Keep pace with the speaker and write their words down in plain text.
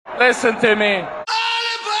Listen to me.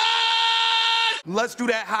 Let's do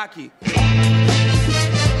that hockey.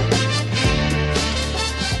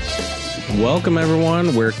 Welcome,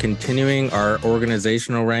 everyone. We're continuing our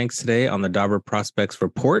organizational ranks today on the Dobber Prospects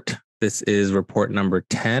Report. This is report number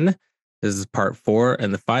 10. This is part 4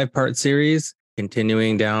 in the 5-part series,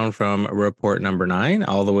 continuing down from report number 9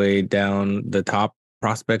 all the way down the top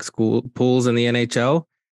prospect school pools in the NHL.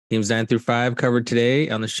 Teams 9 through 5 covered today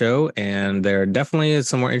on the show, and there definitely is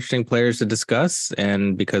some more interesting players to discuss.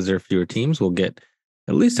 And because there are fewer teams, we'll get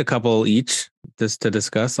at least a couple each just to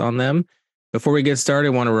discuss on them. Before we get started,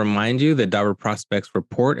 I want to remind you that Dobber Prospects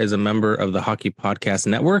Report is a member of the Hockey Podcast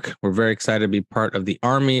Network. We're very excited to be part of the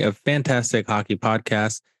army of fantastic hockey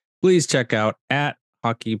podcasts. Please check out at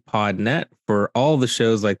HockeyPodNet for all the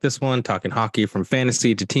shows like this one, talking hockey from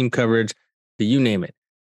fantasy to team coverage to you name it.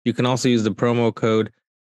 You can also use the promo code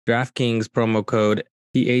DraftKings promo code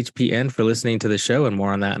THPN for listening to the show, and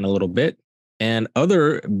more on that in a little bit. And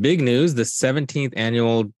other big news, the 17th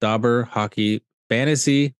annual Dobber Hockey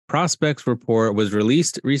Fantasy Prospects Report was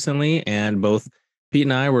released recently, and both Pete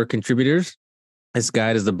and I were contributors. This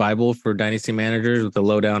guide is the Bible for dynasty managers with the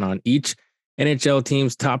lowdown on each NHL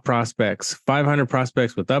team's top prospects, 500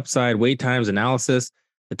 prospects with upside, wait times analysis,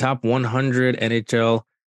 the top 100 NHL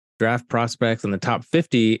draft prospects, and the top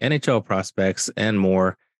 50 NHL prospects, and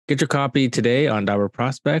more. Get your copy today on Dobber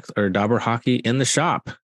Prospects or Dobber Hockey in the shop.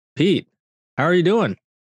 Pete, how are you doing?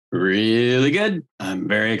 Really good. I'm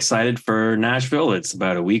very excited for Nashville. It's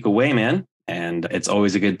about a week away, man, and it's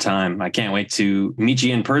always a good time. I can't wait to meet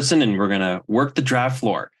you in person, and we're going to work the draft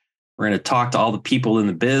floor. We're going to talk to all the people in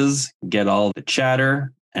the biz, get all the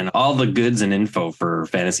chatter and all the goods and info for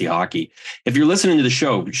fantasy hockey. If you're listening to the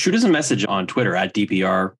show, shoot us a message on Twitter at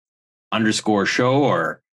DPR_show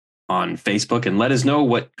or on Facebook and let us know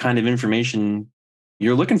what kind of information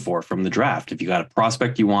you're looking for from the draft. If you got a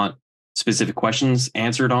prospect you want specific questions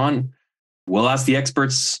answered on, we'll ask the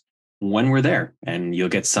experts when we're there, and you'll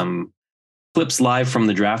get some clips live from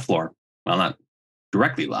the draft floor. Well, not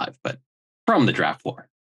directly live, but from the draft floor.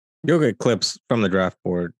 You'll get clips from the draft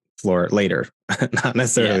floor later, not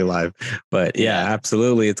necessarily live, but yeah,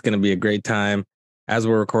 absolutely. It's going to be a great time. As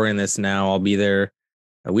we're recording this now, I'll be there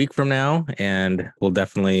a week from now, and we'll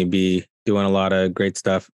definitely be doing a lot of great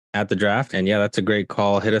stuff at the draft. And yeah, that's a great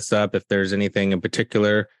call. Hit us up if there's anything in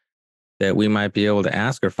particular that we might be able to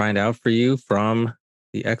ask or find out for you from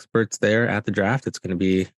the experts there at the draft. It's going to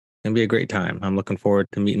be a great time. I'm looking forward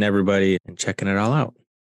to meeting everybody and checking it all out.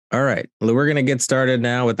 All right, we're going to get started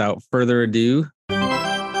now without further ado.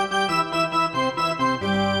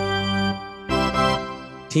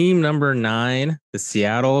 Team number 9, the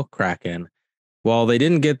Seattle Kraken. While they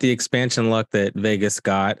didn't get the expansion luck that Vegas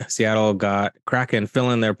got, Seattle got Kraken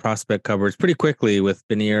filling their prospect cupboards pretty quickly with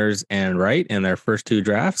Beniers and Wright in their first 2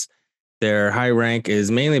 drafts. Their high rank is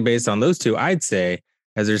mainly based on those 2, I'd say,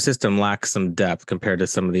 as their system lacks some depth compared to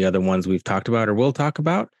some of the other ones we've talked about or will talk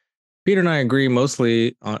about. Peter and I agree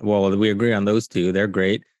mostly on, we agree on those 2. They're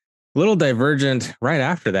great. A little divergent right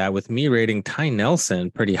after that with me rating Ty Nelson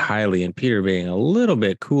pretty highly and Peter being a little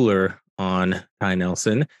bit cooler on Ty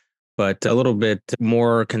Nelson, but a little bit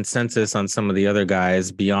more consensus on some of the other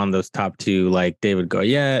guys beyond those top 2, like David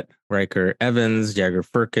Goyette, Riker Evans, Jagger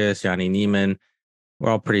Firkus, Yanni Neiman. We're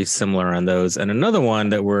all pretty similar on those. And another one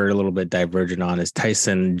that we're a little bit divergent on is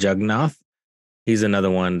Tyson Jugnoth. He's another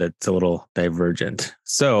one that's a little divergent.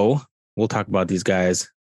 So we'll talk about these guys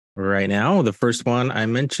right now. The first one I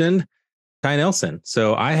mentioned, Ty Nelson.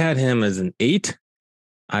 So I had him as an 8.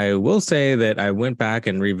 I will say that I went back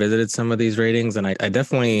and revisited some of these ratings, and I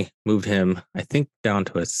definitely moved him, I think, down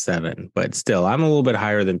to a 7. But still, I'm a little bit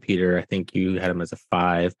higher than Peter. I think you had him as a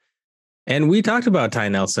 5. And we talked about Ty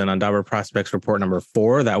Nelson on Dobber Prospects Report number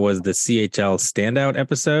 4. That was the CHL standout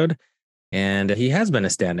episode. And he has been a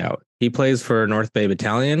standout. He plays for North Bay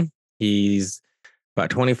Battalion. He's about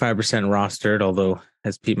 25% rostered, although,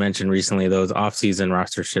 as Pete mentioned recently, those off-season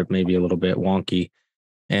rostership may be a little bit wonky.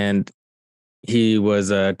 And he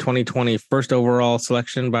was a 2020 first overall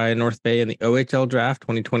selection by North Bay in the OHL draft,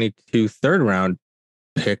 2022 third round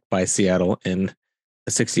pick by Seattle in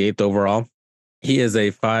the 68th overall. He is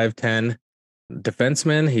a 5'10"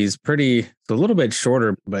 defenseman. He's a little bit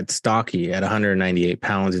shorter, but stocky at 198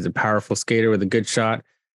 pounds. He's a powerful skater with a good shot.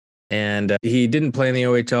 And he didn't play in the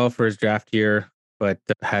OHL for his draft year, but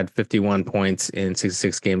had 51 points in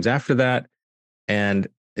 66 games after that. And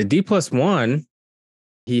a D+1,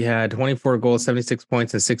 he had 24 goals, 76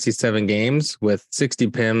 points in 67 games with 60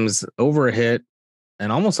 PIMs, over a hit,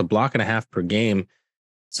 and almost a block and a half per game.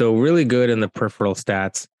 So really good in the peripheral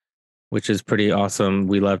stats, which is pretty awesome.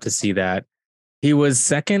 We love to see that. He was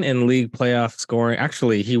second in league playoff scoring.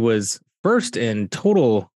 Actually, he was first in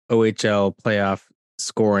total OHL playoff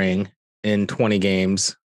scoring in 20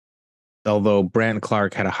 games. Although Brant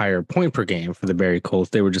Clark had a higher point per game for the Barrie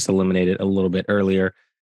Colts, they were just eliminated a little bit earlier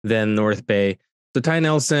than North Bay. So Ty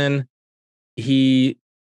Nelson, he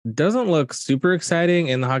doesn't look super exciting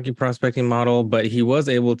in the hockey prospecting model, but he was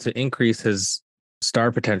able to increase his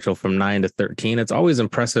star potential from 9 to 13. It's always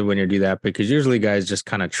impressive when you do that because usually guys just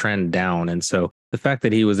kind of trend down. And so the fact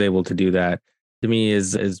that he was able to do that to me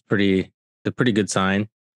is pretty a pretty good sign.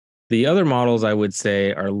 The other models I would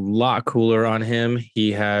say are a lot cooler on him.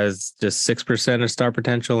 He has just 6% of star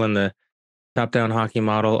potential in the top down hockey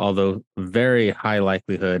model, although very high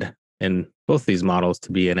likelihood in both these models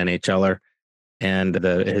to be an NHLer. And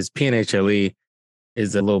his PNHLE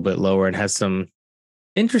is a little bit lower and has some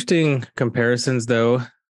interesting comparisons, though.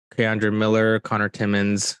 Keandre Miller, Connor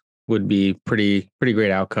Timmins would be pretty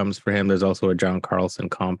great outcomes for him. There's also a John Carlson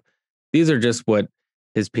comp. These are just what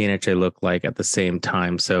his PNHA looked like at the same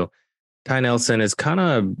time. So Ty Nelson is kind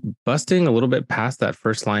of busting a little bit past that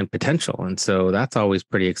first line potential. And so that's always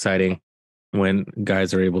pretty exciting when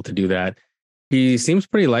guys are able to do that. He seems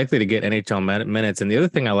pretty likely to get NHL minutes. And the other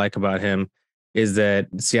thing I like about him is that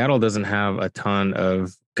Seattle doesn't have a ton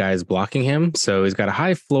of guys blocking him. So he's got a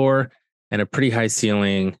high floor and a pretty high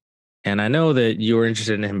ceiling. And I know that you were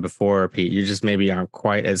interested in him before, Pete. You just maybe aren't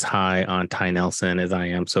quite as high on Ty Nelson as I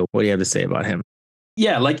am. So what do you have to say about him?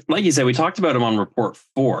 Yeah, like you said, we talked about him on Report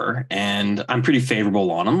 4, and I'm pretty favorable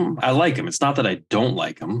on him. I like him. It's not that I don't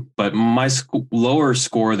like him, but my lower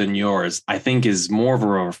score than yours, I think, is more of a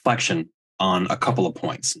reflection on a couple of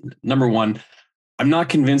points. Number one, I'm not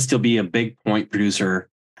convinced he'll be a big point producer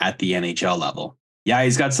at the NHL level. Yeah,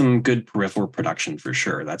 he's got some good peripheral production for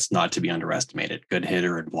sure. That's not to be underestimated. Good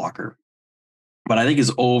hitter and blocker. But I think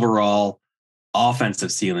his overall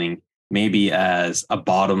offensive ceiling maybe as a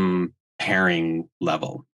bottom pairing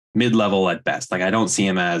level, mid-level at best. Like I don't see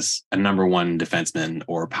him as a number one defenseman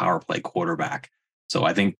or power play quarterback. So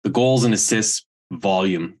I think the goals and assists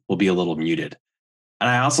volume will be a little muted. And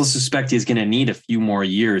I also suspect he's going to need a few more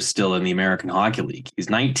years still in the American Hockey League. He's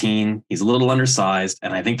 19, he's a little undersized,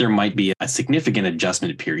 and I think there might be a significant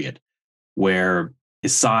adjustment period where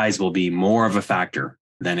his size will be more of a factor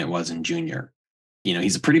than it was in junior. You know,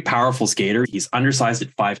 he's a pretty powerful skater. He's undersized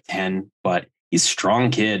at 5'10", but he's a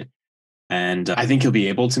strong kid. And I think he'll be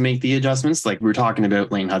able to make the adjustments. Like we were talking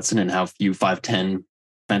about Lane Hudson and how few 5'10"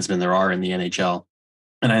 defensemen there are in the NHL.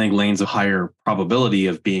 And I think Lane's a higher probability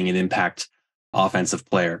of being an impact offensive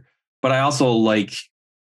player. But I also like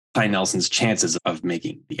Ty Nelson's chances of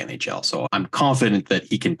making the NHL. So I'm confident that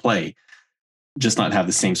he can play, just not have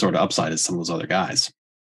the same sort of upside as some of those other guys.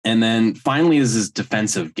 And then finally is his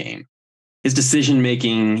defensive game. His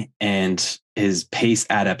decision-making and his pace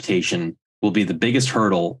adaptation will be the biggest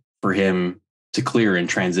hurdle for him to clear and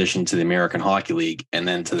transition to the American Hockey League and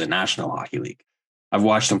then to the National Hockey League. I've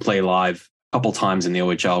watched him play live a couple times in the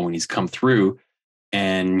OHL when he's come through,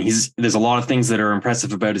 and there's a lot of things that are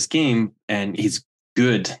impressive about his game, and he's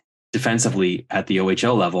good defensively at the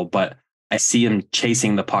OHL level, but I see him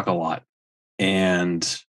chasing the puck a lot.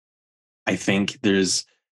 And I think there's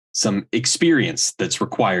some experience that's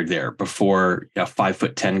required there before a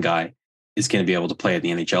 5'10" guy is going to be able to play at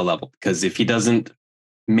the NHL level. Because if he doesn't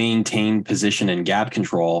maintain position and gap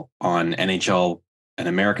control on NHL and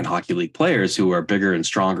American Hockey League players who are bigger and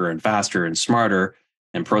stronger and faster and smarter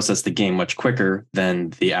and process the game much quicker than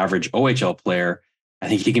the average OHL player, I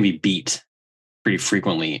think he can be beat pretty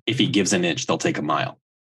frequently. If he gives an inch, they'll take a mile.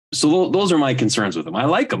 So those are my concerns with him. I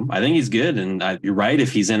like him. I think he's good. And you're right.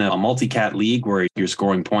 If he's in a multi-cat league where you're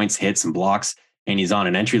scoring points, hits, and blocks, and he's on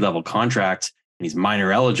an entry-level contract and he's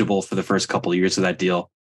minor eligible for the first couple of years of that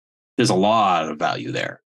deal, there's a lot of value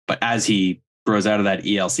there. But as he grows out of that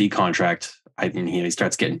ELC contract, I mean, he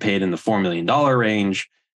starts getting paid in the $4 million range,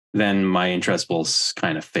 then my interest will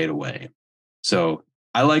kind of fade away. So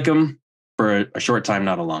I like him for a short time,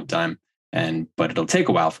 not a long time. But it'll take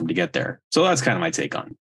a while for him to get there. So that's kind of my take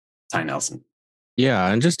on Ty Nelson. Yeah.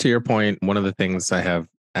 And just to your point, one of the things I have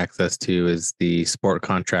access to is the sport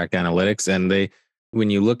contract analytics. And when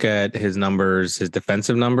you look at his numbers, his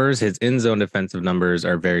defensive numbers, his in-zone defensive numbers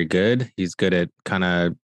are very good. He's good at kind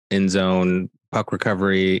of in-zone puck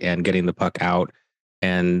recovery and getting the puck out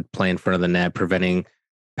and playing in front of the net, preventing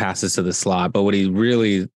passes to the slot. But what he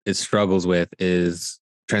really struggles with is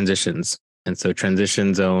transitions. And so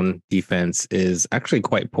transition zone defense is actually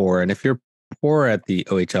quite poor. And if you're poor at the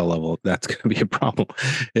OHL level, that's going to be a problem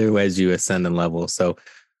as you ascend in level. So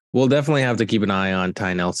we'll definitely have to keep an eye on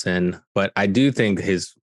Ty Nelson. But I do think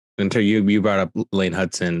his until you brought up Lane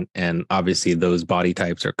Hudson, and obviously those body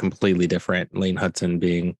types are completely different. Lane Hudson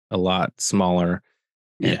being a lot smaller,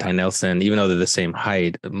 and Yeah. Ty Nelson, even though they're the same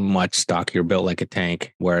height, much stockier, built like a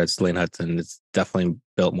tank. Whereas Lane Hudson is definitely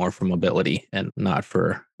built more for mobility and not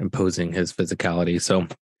for imposing his physicality. So,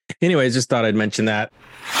 anyways, just thought I'd mention that.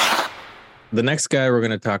 The next guy we're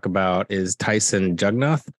going to talk about is Tyson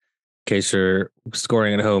Jugnoth. In case you're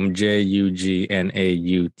scoring at home, Jugnauth.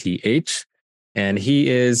 And he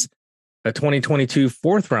is a 2022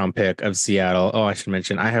 fourth round pick of Seattle. Oh, I should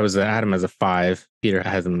mention, I had him as a 5. Peter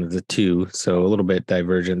has him as a 2. So a little bit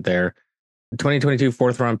divergent there. 2022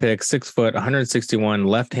 fourth round pick, 6 foot, 161,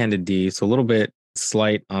 left-handed D. So a little bit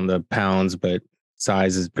slight on the pounds, but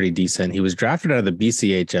size is pretty decent. He was drafted out of the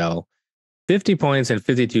BCHL, 50 points and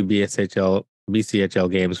 52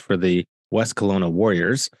 BCHL games for the West Kelowna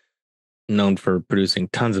Warriors, known for producing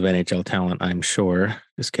tons of NHL talent, I'm sure.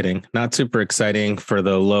 Just kidding. Not super exciting for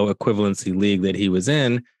the low equivalency league that he was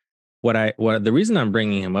in. The reason I'm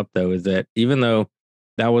bringing him up though is that even though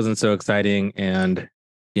that wasn't so exciting and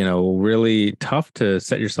really tough to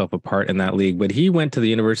set yourself apart in that league, but he went to the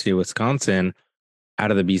University of Wisconsin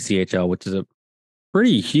out of the BCHL, which is a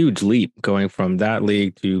pretty huge leap going from that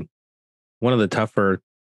league to one of the tougher,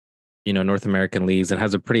 North American leagues, and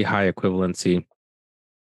has a pretty high equivalency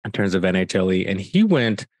in terms of NHLE. And he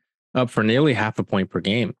went up for nearly half a point per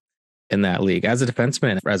game in that league as a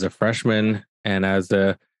defenseman, as a freshman, and as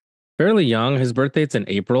a fairly young. His birthday's in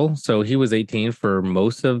April, so he was 18 for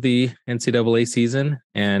most of the NCAA season,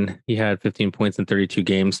 and he had 15 points in 32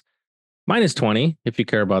 games, minus 20 if you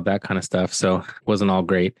care about that kind of stuff. So it wasn't all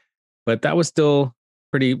great, but that was still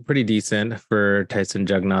pretty decent for Tyson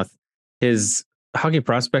Jugnoth. His hockey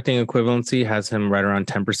prospecting equivalency has him right around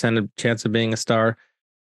 10% of chance of being a star,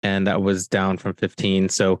 and that was down from 15.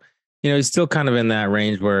 So, he's still kind of in that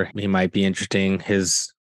range where he might be interesting.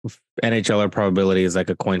 His NHLer probability is like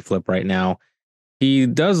a coin flip right now. He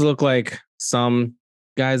does look like some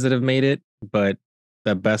guys that have made it, but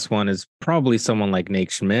the best one is probably someone like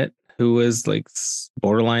Nate Schmidt, who is like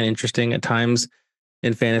borderline interesting at times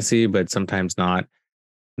in fantasy, but sometimes not.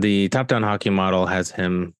 The top down hockey model has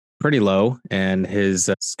him pretty low, and his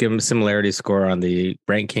skim similarity score on the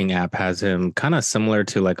ranking app has him kind of similar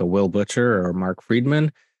to like a Will Butcher or Mark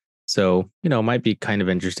Friedman. So, might be kind of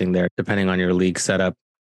interesting there depending on your league setup.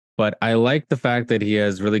 But I like the fact that he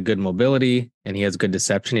has really good mobility and he has good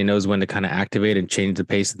deception. He knows when to kind of activate and change the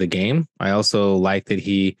pace of the game. I also like that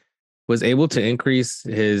he was able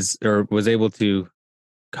to was able to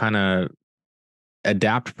kind of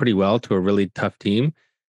adapt pretty well to a really tough team,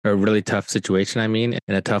 or a really tough situation, I mean,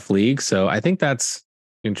 in a tough league. So I think that's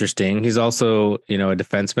interesting. He's also, a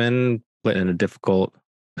defenseman, but in a difficult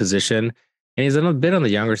position. And he's a bit on the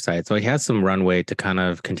younger side. So he has some runway to kind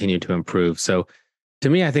of continue to improve. So to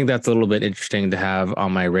me, I think that's a little bit interesting to have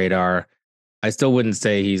on my radar. I still wouldn't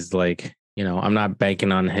say he's like, I'm not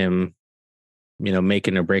banking on him,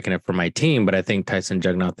 making or breaking it for my team, but I think Tyson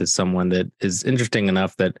Jugnoth is someone that is interesting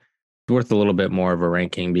enough that it's worth a little bit more of a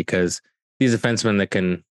ranking, because these defensemen that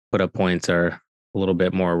can put up points are a little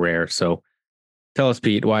bit more rare. So tell us,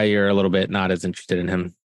 Pete, why you're a little bit not as interested in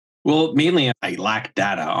him. Well, mainly I lack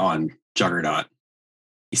data on Juggernaut.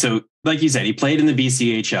 So, like you said, he played in the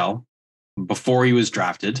BCHL before he was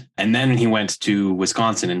drafted, and then he went to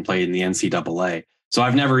Wisconsin and played in the NCAA. So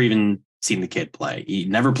I've never even seen the kid play. He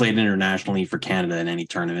never played internationally for Canada in any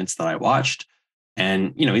tournaments that I watched.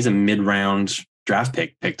 And, he's a mid-round draft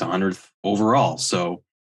pick, picked 100th overall. So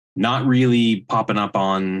not really popping up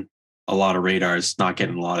on a lot of radars, not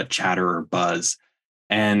getting a lot of chatter or buzz.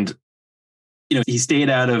 And, he stayed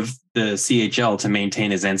out of the CHL to maintain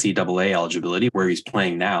his NCAA eligibility, where he's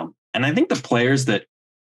playing now. And I think the players that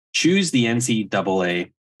choose the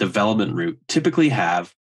NCAA development route typically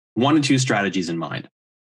have one or two strategies in mind.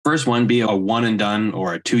 First one, be a one and done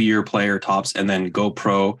or a 2-year player tops, and then go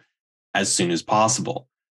pro as soon as possible.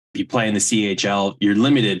 If you play in the CHL, you're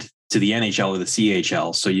limited to the NHL or the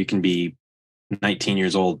CHL, so you can be 19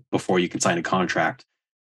 years old before you can sign a contract.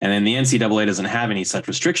 And then the NCAA doesn't have any such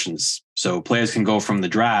restrictions. So players can go from the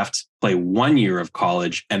draft, play 1 year of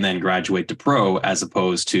college, and then graduate to pro, as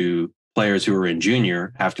opposed to players who are in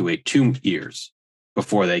junior have to wait 2 years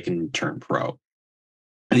before they can turn pro.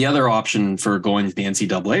 The other option for going to the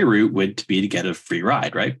NCAA route would be to get a free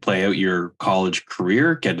ride, right? Play out your college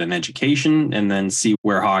career, get an education, and then see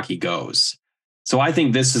where hockey goes. So I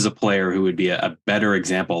think this is a player who would be a better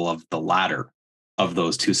example of the latter of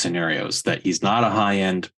those two scenarios, that he's not a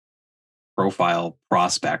high-end profile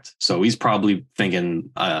prospect. So he's probably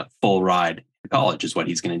thinking full ride to college is what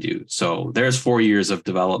he's going to do. So there's 4 years of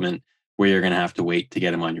development where you're going to have to wait to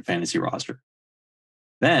get him on your fantasy roster.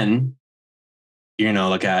 Then you're going to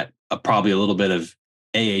look at probably a little bit of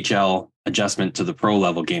AHL adjustment to the pro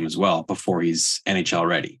level game as well before he's NHL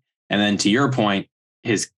ready. And then to your point,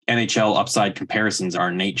 his NHL upside comparisons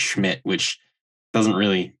are Nate Schmidt, which doesn't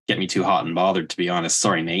really get me too hot and bothered, to be honest.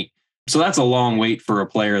 Sorry, Nate. So that's a long wait for a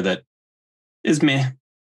player that is meh.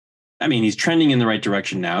 I mean, he's trending in the right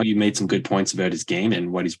direction now. You made some good points about his game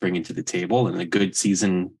and what he's bringing to the table and a good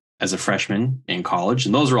season as a freshman in college.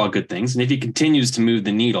 And those are all good things. And if he continues to move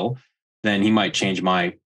the needle, then he might change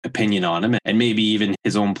my opinion on him and maybe even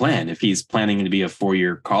his own plan. If he's planning to be a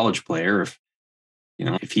 4-year college player,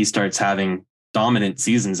 if he starts having dominant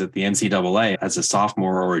seasons at the NCAA as a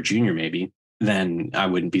sophomore or a junior, maybe, then I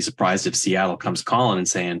wouldn't be surprised if Seattle comes calling and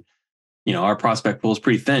saying, our prospect pool is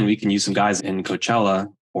pretty thin. We can use some guys in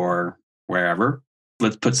Coachella or wherever.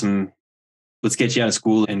 Let's get you out of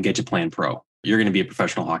school and get you playing pro. You're going to be a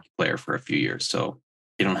professional hockey player for a few years, so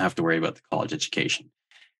you don't have to worry about the college education.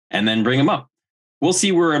 And then bring him up. We'll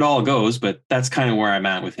see where it all goes, but that's kind of where I'm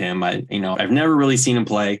at with him. I've never really seen him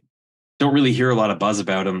play. Don't really hear a lot of buzz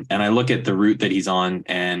about him. And I look at the route that he's on,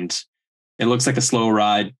 and it looks like a slow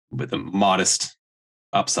ride with a modest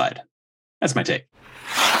upside. That's my take.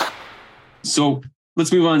 So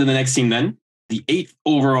let's move on to the next team then. The 8th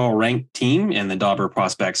overall ranked team in the Dobber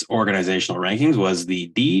Prospects organizational rankings was the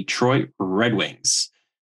Detroit Red Wings.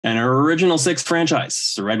 And our original 6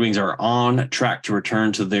 franchise. The Red Wings are on track to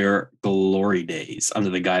return to their glory days under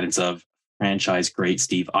the guidance of franchise great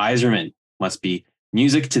Steve Yzerman. Must be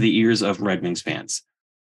music to the ears of Red Wings fans.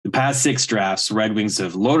 The past 6 drafts, Red Wings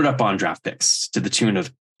have loaded up on draft picks to the tune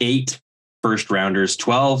of 8 first rounders,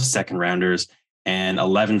 12 second rounders, and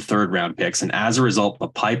 11 third round picks. And as a result, the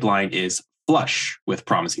pipeline is flush with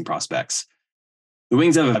promising prospects. The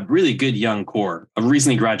Wings have a really good young core of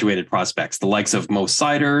recently graduated prospects, the likes of Mo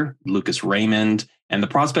Sider, Lucas Raymond, and the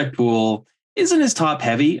prospect pool isn't as top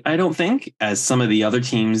heavy, I don't think, as some of the other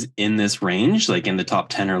teams in this range, like in the top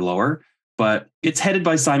 10 or lower. But it's headed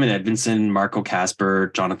by Simon Edvinsson, Marco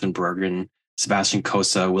Kasper, Jonathan Bergen, Sebastian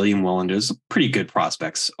Cossa, William Wallenders, pretty good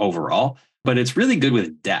prospects overall. But it's really good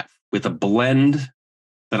with depth, with a blend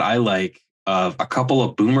that I like of a couple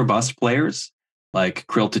of boomer bust players like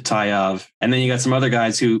Kirill Tutayev. And then you got some other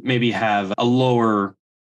guys who maybe have a lower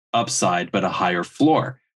upside, but a higher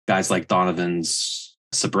floor. Guys like Donovan's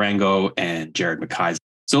Sabrango and Jared McKay.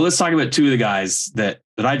 So let's talk about 2 of the guys that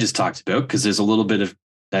I just talked about, because there's a little bit of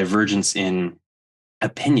divergence in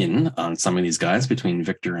opinion on some of these guys between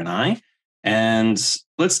Victor and I. And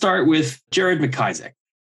let's start with Jared McKay.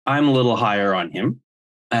 I'm a little higher on him.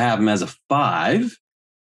 I have him as a 5.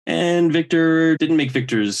 And Victor didn't make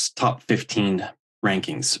Victor's top 15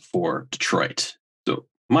 rankings for Detroit. So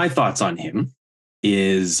my thoughts on him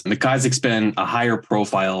is McIsaac's been a higher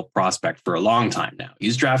profile prospect for a long time now.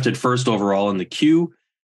 He's drafted first overall in the Q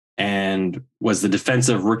and was the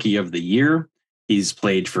defensive rookie of the year. He's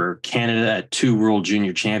played for Canada at 2 World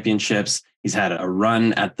Junior Championships. He's had a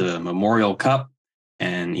run at the Memorial Cup,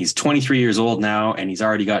 and he's 23 years old now, and he's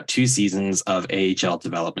already got 2 seasons of AHL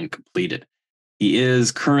development completed. He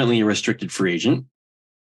is currently a restricted free agent,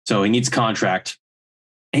 so he needs a contract,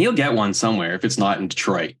 and he'll get one somewhere if it's not in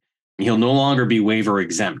Detroit. He'll no longer be waiver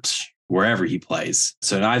exempt wherever he plays.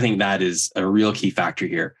 So I think that is a real key factor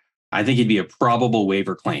here. I think he'd be a probable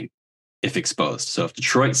waiver claim if exposed. So if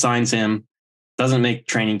Detroit signs him, doesn't make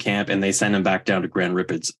training camp, and they send him back down to Grand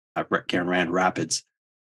Rapids,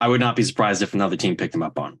 I would not be surprised if another team picked him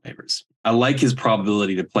up on waivers. I like his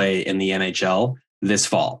probability to play in the NHL this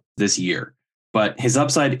fall, this year, but his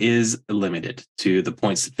upside is limited to the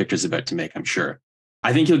points that Victor's about to make, I'm sure.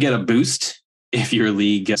 I think he'll get a boost if your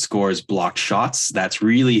league scores blocked shots. That's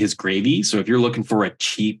really his gravy. So if you're looking for a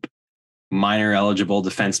cheap, minor eligible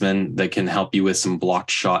defenseman that can help you with some blocked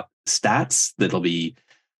shot stats, that'll be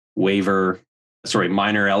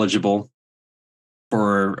minor eligible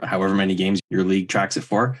for however many games your league tracks it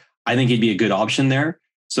for, I think he'd be a good option there.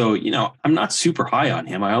 So, I'm not super high on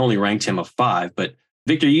him. I only ranked him a 5, but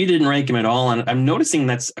Victor, you didn't rank him at all. And I'm noticing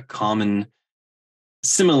that's a common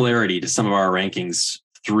similarity to some of our rankings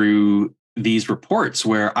through these reports,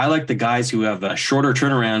 where I like the guys who have a shorter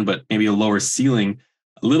turnaround, but maybe a lower ceiling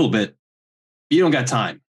a little bit. You don't got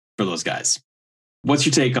time for those guys. What's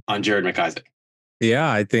your take on Jared McIsaac? Yeah,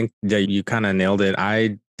 I think that you kind of nailed it.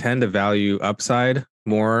 I tend to value upside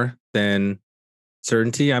more than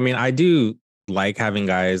certainty. I mean, I do like having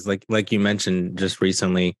guys like you mentioned just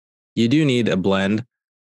recently. You do need a blend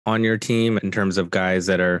on your team in terms of guys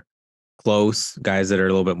that are close, guys that are a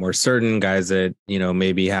little bit more certain, guys that,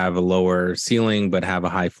 maybe have a lower ceiling but have a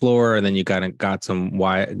high floor. And then you got some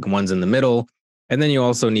ones in the middle. And then you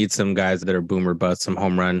also need some guys that are boomer bust, some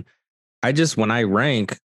home run I just when I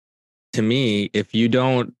rank, to me, if you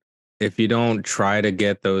don't try to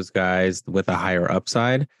get those guys with a higher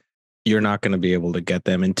upside, you're not going to be able to get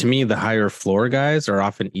them. And to me, the higher floor guys are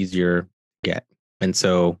often easier to get. And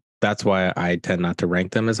so that's why I tend not to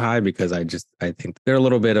rank them as high, because I think they're a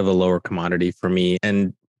little bit of a lower commodity for me.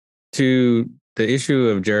 And to the issue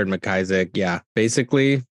of Jared McIsaac, yeah,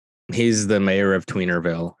 basically he's the mayor of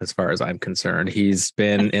Tweenerville as far as I'm concerned. He's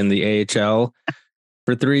been in the AHL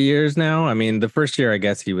for 3 years now. I mean, the first year, I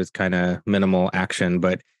guess he was kind of minimal action,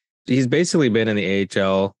 but he's basically been in the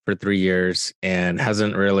AHL for 3 years and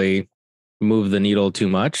hasn't really moved the needle too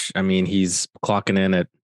much. I mean, he's clocking in at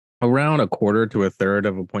around a quarter to a third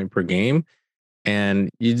of a point per game. And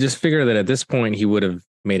you just figure that at this point, he would have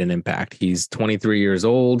made an impact. He's 23 years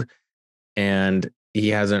old and he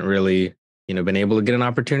hasn't really, been able to get an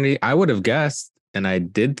opportunity. I would have guessed, and I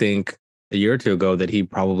did think a year or two ago that he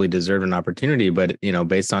probably deserved an opportunity, but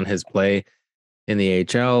based on his play in the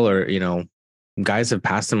AHL, or guys have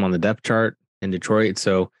passed him on the depth chart in Detroit.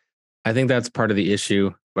 So I think that's part of the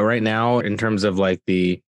issue. But right now, in terms of like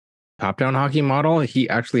the top-down hockey model, he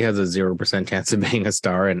actually has a 0% chance of being a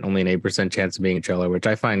star and only an 8% chance of being a cello, which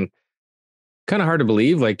I find kind of hard to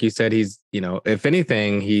believe. Like you said, he's, if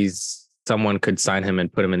anything, someone could sign him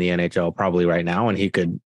and put him in the NHL probably right now, and he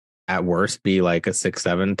could at worst be like a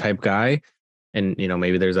 6-7 type guy. And,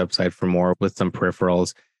 maybe there's upside for more with some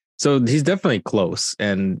peripherals. So he's definitely close,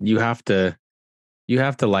 and you have to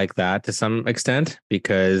like that to some extent,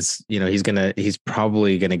 because, he's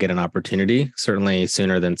probably going to get an opportunity, certainly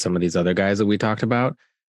sooner than some of these other guys that we talked about.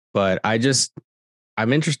 But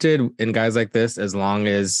I'm interested in guys like this as long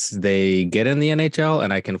as they get in the NHL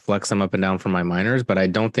and I can flex them up and down from my minors. But I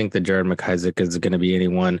don't think that Jared McIsaac is going to be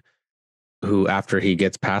anyone who, after he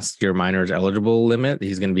gets past your minors eligible limit,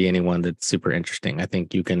 he's going to be anyone that's super interesting. I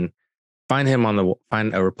think you can find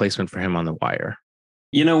a replacement for him on the wire.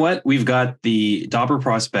 You know what? We've got the Dobber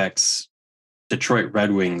Prospects Detroit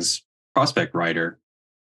Red Wings prospect writer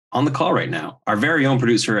on the call right now. Our very own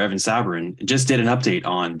producer, Evan Sabarin, just did an update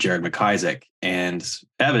on Jared McIsaac. And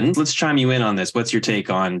Evan, let's chime you in on this. What's your take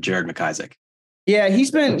on Jared McIsaac? Yeah,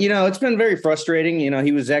 he's been, it's been very frustrating.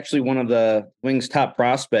 He was actually one of the Wings' top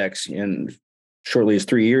prospects in shortly as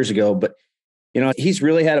 3 years ago. But, he's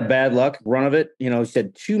really had a bad luck run of it. He's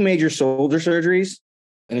had 2 major shoulder surgeries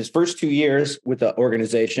in his first 2 years with the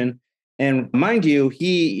organization. And mind you,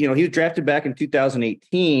 he was drafted back in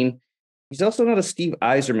 2018. He's also not a Steve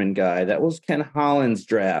Yzerman guy. That was Ken Holland's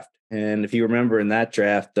draft. And if you remember in that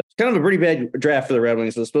draft, it's kind of a pretty bad draft for the Red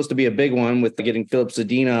Wings. It was supposed to be a big one with getting Philip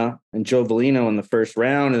Zadina and Joe Veleno in the first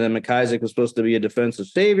round. And then McIsaac was supposed to be a defensive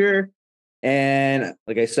savior. And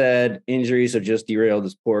like I said, injuries have just derailed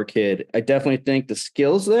this poor kid. I definitely think the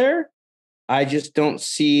skill's there. I just don't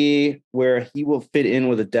see where he will fit in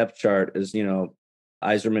with a depth chart, as,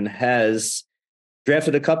 Yzerman has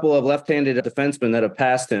drafted a couple of left-handed defensemen that have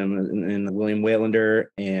passed him in William Waylander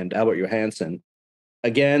and Albert Johansson.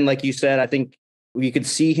 Again, like you said, I think we could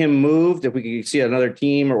see him moved. If we could see another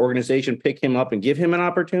team or organization pick him up and give him an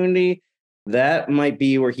opportunity, that might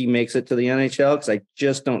be where he makes it to the NHL, because I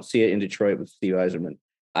just don't see it in Detroit with Steve Yzerman.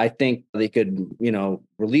 I think they could,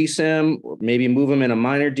 release him, or maybe move him in a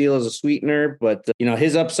minor deal as a sweetener. But,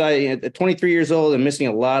 his upside at 23 years old and missing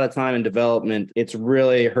a lot of time in development, it's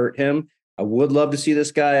really hurt him. I would love to see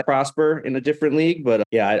this guy prosper in a different league. But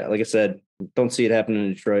like I said, don't see it happening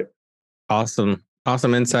in Detroit. Awesome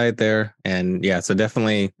insight there. And yeah, so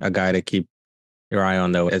definitely a guy to keep your eye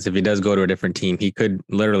on, though, as if he does go to a different team, he could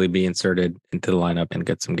literally be inserted into the lineup and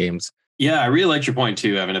get some games. Yeah, I really liked your point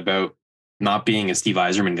too, Evan, about not being a Steve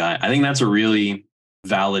Yzerman guy. I think that's a really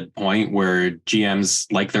valid point where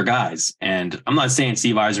GMs like their guys. And I'm not saying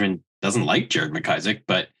Steve Yzerman doesn't like Jared McIsaac,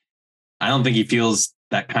 but I don't think he feels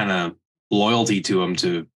that kind of loyalty to him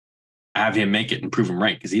to have him make it and prove him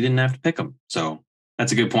right, because he didn't have to pick him. So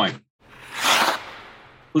that's a good point.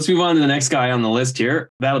 Let's move on to the next guy on the list here.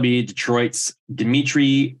 That'll be Detroit's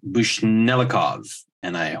Dmitry Bushnelikov.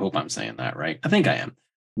 And I hope I'm saying that right. I think I am.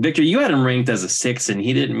 Victor, you had him ranked as a 6, and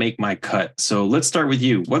he didn't make my cut. So let's start with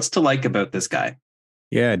you. What's to like about this guy?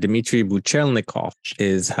 Yeah, Dmitry Buchelnikov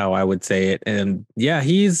is how I would say it. And yeah,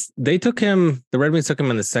 the Red Wings took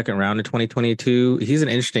him in the second round in 2022. He's an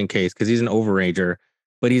interesting case because he's an overager,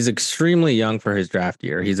 but he's extremely young for his draft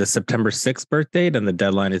year. He's a September 6th birth date, and the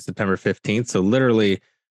deadline is September 15th. So literally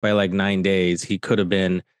by like 9 days, he could have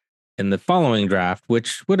been in the following draft,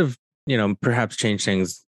 which would have, perhaps changed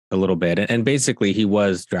things a little bit. And basically he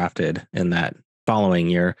was drafted in that following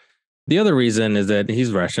year. The other reason is that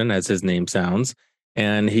he's Russian, as his name sounds,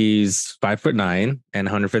 and he's 5'9" and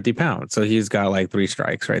 150 pounds. So he's got like 3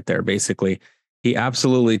 strikes right there, basically. He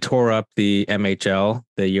absolutely tore up the MHL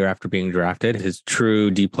the year after being drafted, his true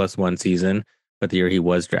D+1 season, but the year he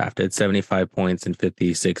was drafted, 75 points in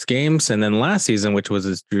 56 games. And then last season, which was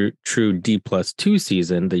his true D+2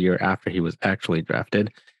 season, the year after he was actually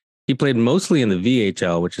drafted, he played mostly in the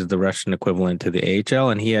VHL, which is the Russian equivalent to the AHL,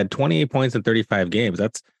 and he had 28 points in 35 games.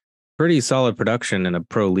 That's pretty solid production in a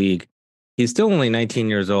pro league. He's still only 19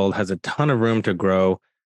 years old, has a ton of room to grow,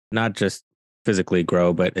 not just physically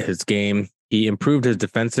grow, but his game. He improved his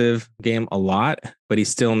defensive game a lot, but he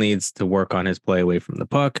still needs to work on his play away from the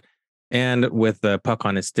puck. And with the puck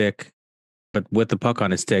on his stick,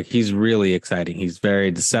 he's really exciting. He's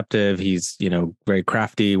very deceptive. He's, very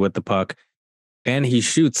crafty with the puck, and he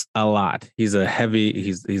shoots a lot. He's a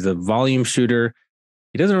volume shooter.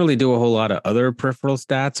 He doesn't really do a whole lot of other peripheral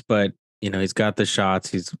stats, but he's got the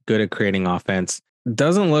shots. He's good at creating offense.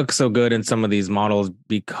 Doesn't look so good in some of these models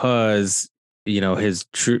because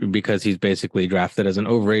because he's basically drafted as an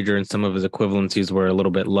overager and some of his equivalencies were a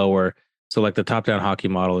little bit lower. So like the top down hockey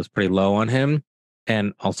model is pretty low on him,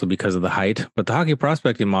 and also because of the height. But the hockey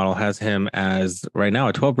prospecting model has him as right now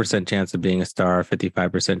a 12% chance of being a star,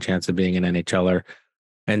 55% chance of being an NHLer.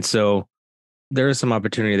 And so there is some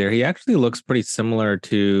opportunity there. He actually looks pretty similar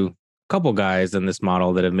to a couple guys in this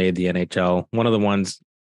model that have made the NHL. One of the ones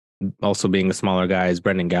also being the smaller guy is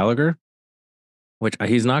Brendan Gallagher, which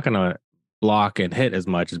he's not going to block and hit as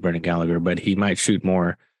much as Brendan Gallagher, but he might shoot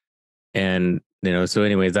more. And, so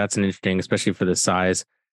anyways, that's an interesting, especially for the size,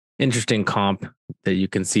 interesting comp that you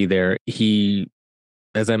can see there. He,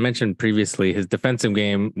 as I mentioned previously, his defensive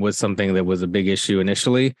game was something that was a big issue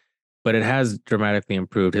initially, but it has dramatically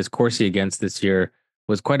improved. His Corsi against this year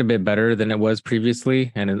was quite a bit better than it was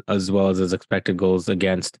previously, and as well as his expected goals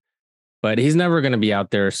against. But he's never going to be out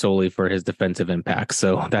there solely for his defensive impact.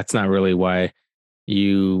 So that's not really why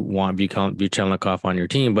you want Buchelnikov on your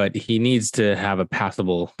team, but he needs to have a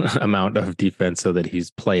passable amount of defense so that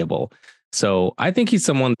he's playable. So I think he's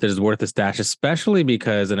someone that is worth a stash, especially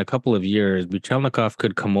because in a couple of years, Buchelnikov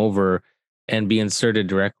could come over and be inserted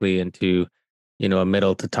directly into, a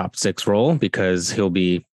middle to top six role because he'll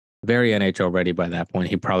be very NHL ready by that point.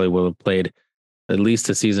 He probably will have played at least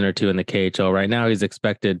a season or two in the KHL. Right now,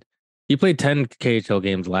 he played 10 KHL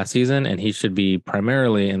games last season, and he should be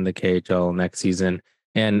primarily in the KHL next season.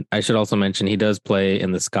 And I should also mention he does play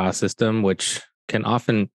in the SCA system, which can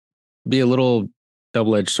often be a little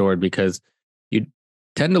double-edged sword because you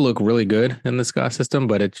tend to look really good in the SCA system,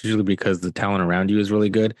 but it's usually because the talent around you is really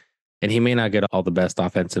good. And he may not get all the best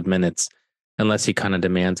offensive minutes unless he kind of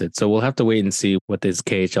demands it. So we'll have to wait and see what this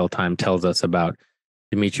KHL time tells us about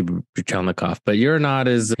Dmitry Buchelnikov. But you're not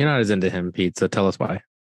as into him, Pete. So tell us why.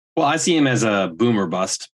 Well, I see him as a boom or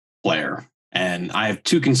bust player, and I have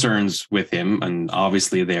two concerns with him. And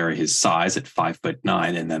obviously, they are his size at 5'9",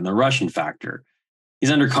 and then the Russian factor.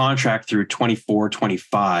 He's under contract through 24,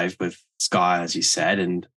 25 with SCA, as you said,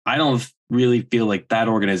 and I don't really feel like that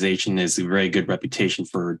organization is a very good reputation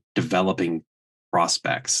for developing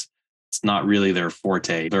prospects. It's not really their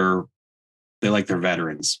forte. They like their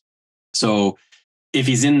veterans. So if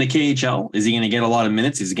he's in the KHL, is he going to get a lot of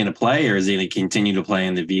minutes? Is he going to play, or is he going to continue to play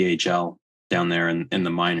in the VHL down there in the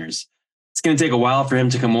minors? It's going to take a while for him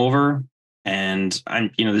to come over. And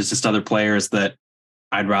there's just other players that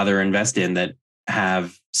I'd rather invest in that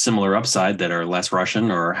have similar upside, that are less Russian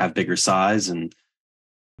or have bigger size,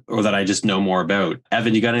 or that I just know more about.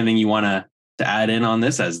 Evan, you got anything you want to add in on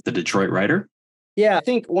this as the Detroit writer? Yeah, I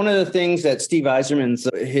think one of the things that Steve Yzerman's,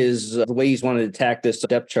 the way he's wanted to attack this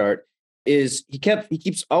depth chart is he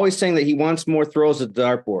keeps always saying that he wants more throws at the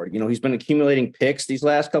dartboard. He's been accumulating picks these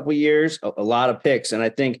last couple of years, a lot of picks. And I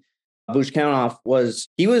think Buchkanov was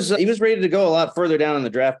ready to go a lot further down on the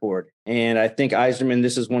draft board. And I think Yzerman,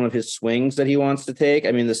 this is one of his swings that he wants to take.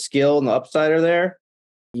 I mean, the skill and the upside are there.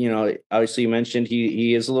 Obviously you mentioned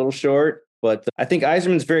he is a little short, but I think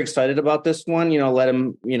Yzerman's very excited about this one. Let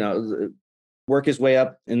him, work his way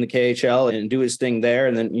up in the KHL and do his thing there.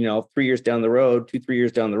 And then, 3 years down the road, 2-3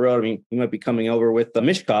 years down the road, I mean, he might be coming over with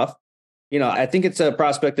Mishkov. I think it's a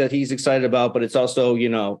prospect that he's excited about, but it's also,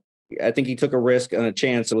 I think he took a risk and a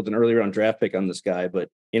chance with an early round draft pick on this guy. But,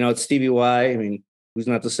 it's Stevie Y. I mean, who's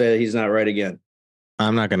not to say that he's not right again?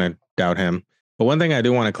 I'm not going to doubt him. But one thing I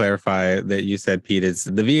do want to clarify that you said, Pete, is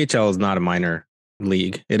the VHL is not a minor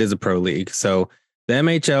league. It is a pro league. So the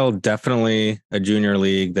MHL, definitely a junior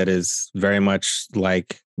league that is very much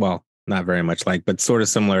like, well, not very much like, but sort of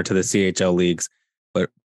similar to the CHL leagues, but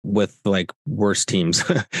with like worse teams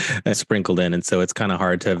sprinkled in. And so it's kind of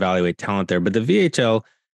hard to evaluate talent there. But the VHL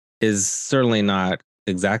is certainly not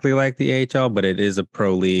exactly like the AHL, but it is a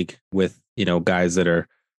pro league with, guys that are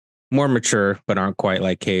more mature, but aren't quite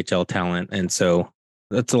like KHL talent. And so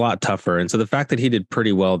that's a lot tougher. And so the fact that he did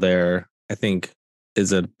pretty well there, I think,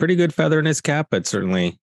 is a pretty good feather in his cap. But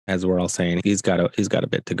certainly, as we're all saying, he's got a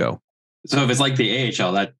bit to go. So if it's like the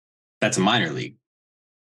AHL, that's a minor league.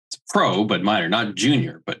 It's pro, but minor, not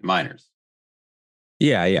junior, but minors.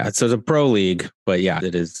 Yeah. So it's a pro league, but yeah,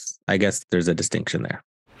 it is. I guess there's a distinction there.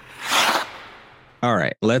 All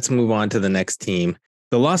right, let's move on to the next team.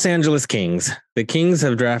 The Los Angeles Kings. The Kings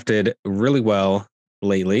have drafted really well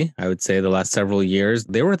lately. I would say the last several years.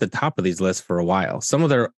 They were at the top of these lists for a while. Some of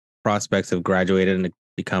their prospects have graduated and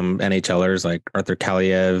become NHLers like Arthur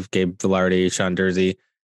Kaliev, Gabe Vilardi, Sean Durzi.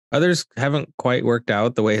 Others haven't quite worked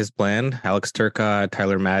out the way his planned. Alex Turcotte,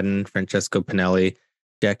 Tyler Madden, Francesco Pinelli,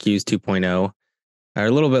 Jack Hughes 2.0 are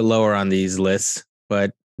a little bit lower on these lists,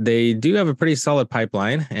 but they do have a pretty solid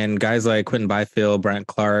pipeline. And guys like Quentin Byfield, Brant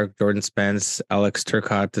Clark, Jordan Spence, Alex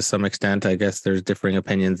Turcotte to some extent. I guess there's differing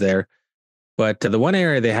opinions there. But the one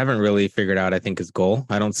area they haven't really figured out, I think, is goal.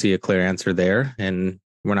 I don't see a clear answer there. And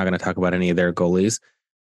we're not going to talk about any of their goalies.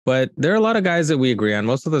 But there are a lot of guys that we agree on.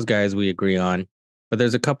 Most of those guys we agree on. But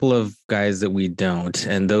there's a couple of guys that we don't.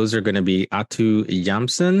 And those are going to be Aatu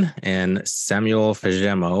Jamson and Samuel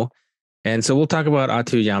Fagemo. And so we'll talk about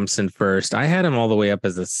Aatu Jamson first. I had him all the way up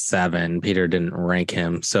as a 7. Peter didn't rank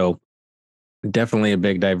him. So definitely a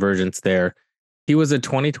big divergence there. He was a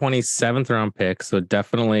 2020 7th round pick. So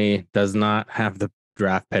definitely does not have the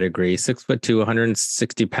draft pedigree. 6'2",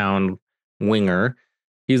 160 pound winger.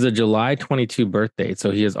 He's a July 22 birth date.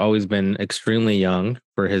 So he has always been extremely young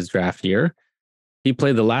for his draft year. He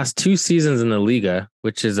played the last 2 seasons in the Liga,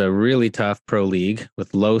 which is a really tough pro league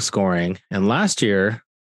with low scoring. And last year,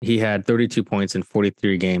 he had 32 points in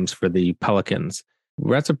 43 games for the Pelicans.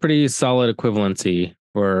 That's a pretty solid equivalency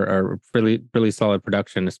or a really solid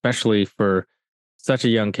production, especially for such a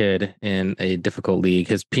young kid in a difficult league.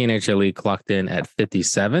 His PNHL league clocked in at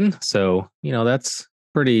 57. So, that's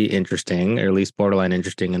pretty interesting, or at least borderline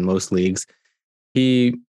interesting in most leagues.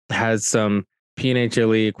 He has some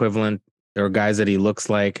PNHL equivalent or guys that he looks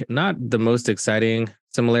like, not the most exciting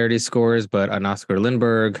similarity scores, but an Oscar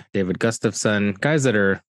Lindberg, David Gustafsson, guys that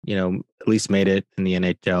are, at least made it in the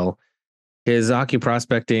NHL. His hockey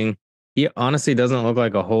prospecting, he honestly doesn't look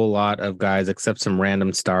like a whole lot of guys except some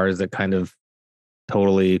random stars that kind of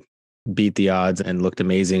totally beat the odds and looked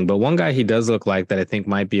amazing. But one guy he does look like that I think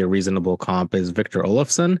might be a reasonable comp is Victor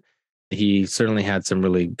Olofsson. He certainly had some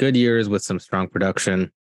really good years with some strong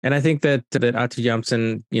production. And I think that Aatu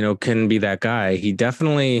Jamson, can be that guy. He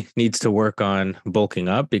definitely needs to work on bulking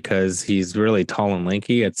up because he's really tall and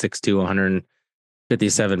lanky at 6'2",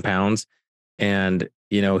 157 pounds. And,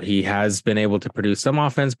 he has been able to produce some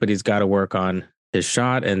offense, but he's got to work on his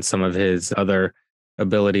shot and some of his other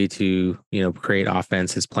ability to, create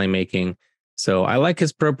offense, his playmaking. So I like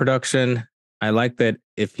his pro production. I like that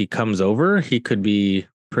if he comes over, he could be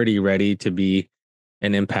pretty ready to be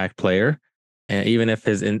an impact player. And even if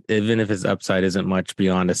his upside isn't much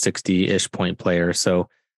beyond a 60-ish point player. So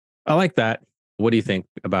I like that. What do you think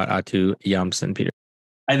about Aatu Jamson, Peter?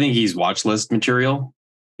 I think he's watch list material.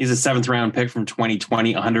 He's a 7th round pick from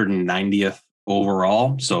 2020, 190th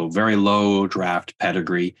overall. So very low draft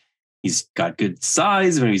pedigree. He's got good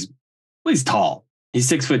size, but he's tall. He's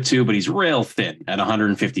 6'2", but he's real thin at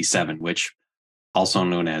 157, which also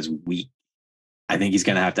known as weak. I think he's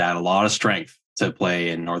going to have to add a lot of strength to play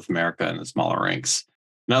in North America in the smaller ranks.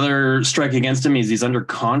 Another strike against him is he's under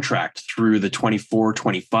contract through the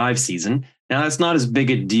 24-25 season. Now, that's not as big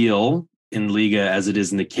a deal in Liga as it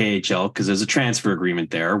is in the KHL because there's a transfer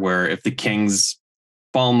agreement there where if the Kings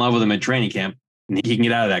fall in love with him at training camp, he can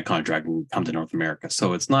get out of that contract and come to North America.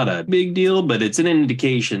 So it's not a big deal, but it's an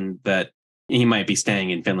indication that he might be staying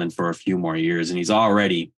in Finland for a few more years, and he's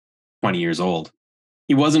already 20 years old.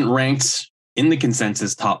 He wasn't ranked in the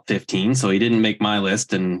consensus top 15, so he didn't make my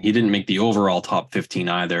list, and he didn't make the overall top 15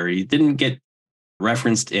 either. He didn't get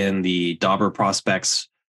referenced in the Dobber prospects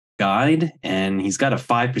guide, and he's got a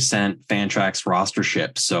 5% Fantrax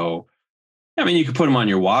rostership. So, you could put him on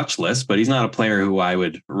your watch list, but he's not a player who I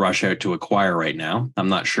would rush out to acquire right now. I'm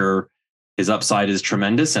not sure his upside is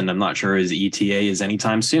tremendous, and I'm not sure his ETA is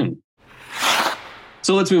anytime soon.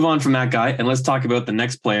 So let's move on from that guy, and let's talk about the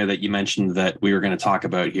next player that you mentioned that we were going to talk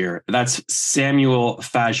about here. That's Samuel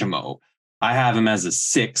Fagemo. I have him as a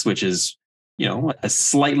 6, which is, a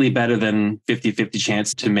slightly better than 50-50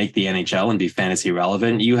 chance to make the NHL and be fantasy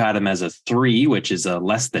relevant. You had him as a 3, which is a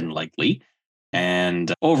less than likely.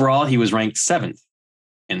 And overall, he was ranked 7th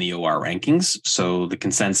in the OR rankings. So the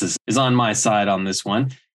consensus is on my side on this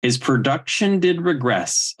one. His production did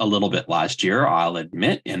regress a little bit last year, I'll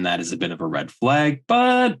admit, and that is a bit of a red flag.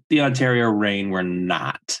 But the Ontario Reign were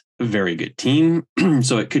not a very good team.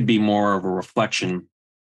 So it could be more of a reflection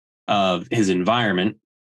of his environment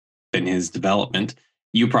than his development.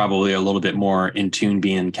 You probably are a little bit more in tune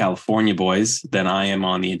being California boys than I am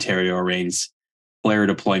on the Ontario Reigns player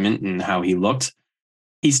deployment and how he looked.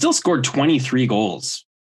 He still scored 23 goals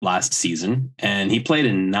last season, and he played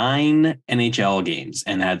in 9 NHL games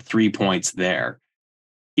and had 3 points there.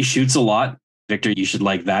 He shoots a lot. Victor, you should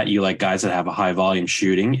like that. You like guys that have a high volume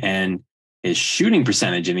shooting, and his shooting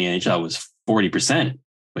percentage in the NHL was 40%,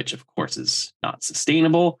 which of course is not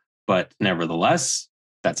sustainable, but nevertheless,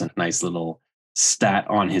 that's a nice little stat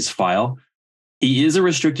on his file. He is a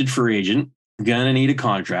restricted free agent, gonna need a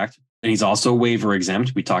contract, and he's also waiver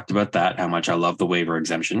exempt. We talked about that, how much I love the waiver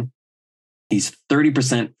exemption. He's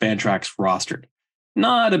 30% Fantrax rostered.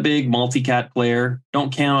 Not a big multi-cat player.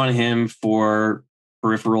 Don't count on him for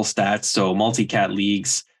peripheral stats. So multi-cat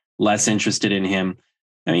leagues, less interested in him.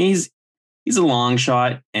 I mean, he's a long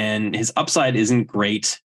shot and his upside isn't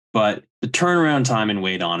great, but the turnaround time and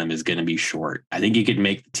weight on him is going to be short. I think he could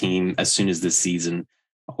make the team as soon as this season,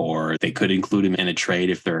 or they could include him in a trade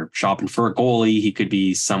if they're shopping for a goalie. He could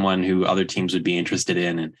be someone who other teams would be interested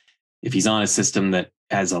in. And if he's on a system that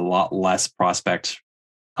has a lot less prospect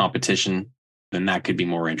competition, then that could be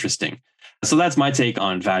more interesting. So that's my take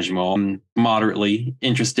on Vajimo. I'm moderately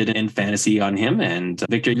interested in fantasy on him. And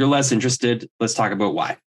Victor, you're less interested. Let's talk about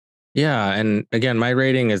why. Yeah. And again, my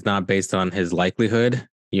rating is not based on his likelihood.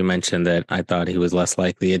 You mentioned that I thought he was less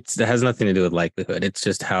likely. It has nothing to do with likelihood. It's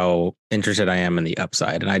just how interested I am in the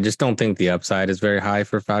upside. And I just don't think the upside is very high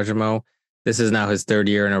for Vajimo. This is now his 3rd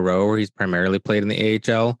year in a row where he's primarily played in the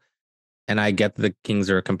AHL. And I get that the Kings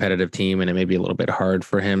are a competitive team and it may be a little bit hard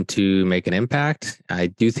for him to make an impact. I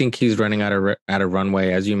do think he's running out of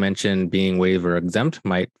runway. As you mentioned, being waiver exempt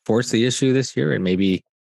might force the issue this year. And maybe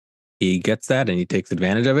he gets that and he takes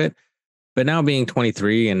advantage of it. But now being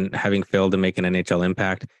 23 and having failed to make an NHL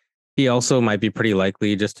impact, he also might be pretty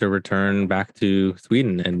likely just to return back to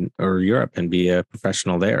Sweden or Europe and be a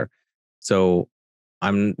professional there. So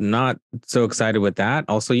I'm not so excited with that.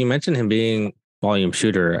 Also, you mentioned him being volume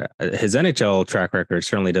shooter. His NHL track record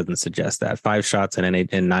certainly doesn't suggest that. 5 shots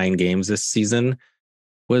in 9 games this season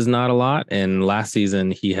was not a lot. And last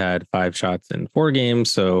season he had 5 shots in 4 games.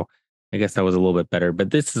 So I guess that was a little bit better.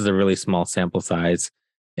 But this is a really small sample size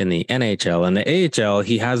in the NHL. And the AHL,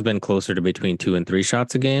 he has been closer to between 2 and 3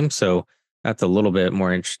 shots a game. So that's a little bit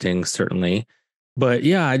more interesting, certainly. But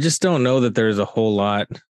yeah, I just don't know that there's a whole lot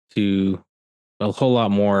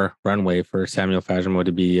more runway for Samuel Vajimo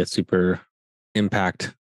to be a super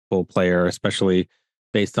impactful player, especially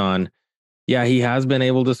based on, he has been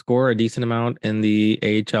able to score a decent amount in the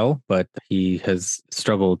AHL, but he has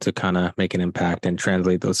struggled to kind of make an impact and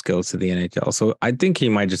translate those skills to the NHL. So I think he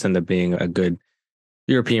might just end up being a good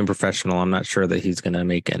European professional. I'm not sure that he's going to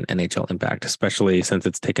make an NHL impact, especially since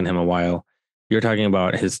it's taken him a while. You're talking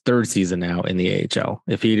about his 3rd season now in the AHL.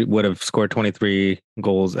 If he would have scored 23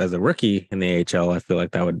 goals as a rookie in the AHL, I feel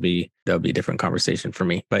like that would be a different conversation for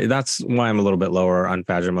me. But that's why I'm a little bit lower on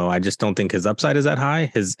Vajimo. I just don't think his upside is that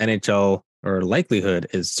high. His NHL or likelihood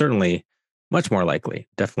is certainly much more likely.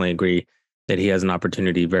 Definitely agree that he has an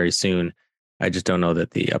opportunity very soon. I just don't know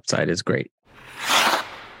that the upside is great.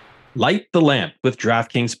 Light the lamp with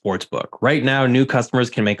DraftKings Sportsbook. Right now, new customers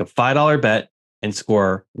can make a $5 bet and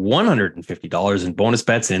score $150 in bonus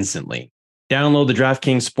bets instantly. Download the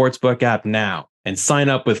DraftKings Sportsbook app now and sign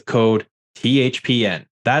up with code THPN.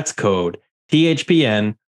 That's code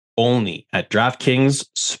THPN only at DraftKings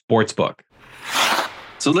Sportsbook.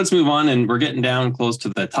 So let's move on, and we're getting down close to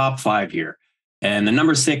the top 5 here. And the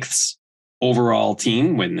number 6 overall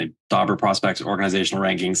team when the Dobber Prospects organizational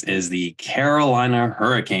rankings is the Carolina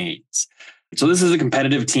Hurricanes. So this is a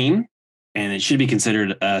competitive team, and it should be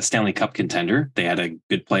considered a Stanley Cup contender. They had a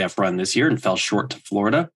good playoff run this year and fell short to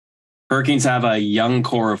Florida. Hurricanes have a young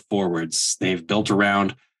core of forwards they've built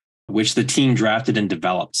around which the team drafted and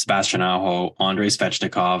developed. Sebastian Aho, Andrei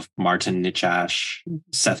Svechnikov, Martin Nichash,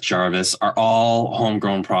 Seth Jarvis are all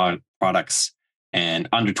homegrown products and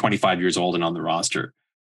under 25 years old and on the roster.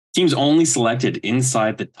 Teams only selected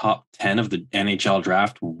inside the top 10 of the NHL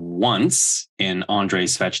draft once in Andrei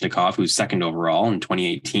Svechnikov, who's 2nd overall in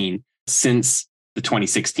 2018, since the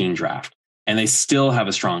 2016 draft. And they still have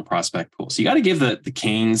a strong prospect pool. So you got to give the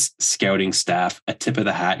Canes scouting staff a tip of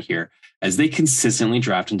the hat here as they consistently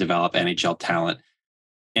draft and develop NHL talent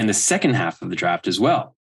in the second half of the draft as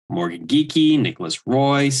well. Morgan Geekie, Nicholas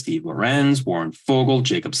Roy, Steve Lorenz, Warren Fogle,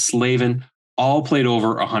 Jacob Slavin all played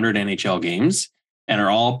over 100 NHL games and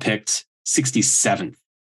are all picked 67th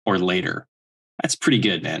or later. That's pretty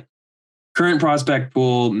good, man. Current prospect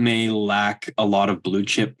pool may lack a lot of blue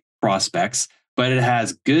chip prospects, but it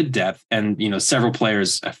has good depth. And, several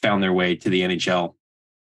players have found their way to the NHL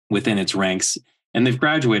within its ranks. And they've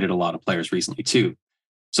graduated a lot of players recently too.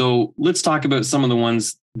 So let's talk about some of the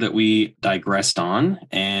ones that we digressed on.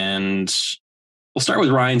 And we'll start with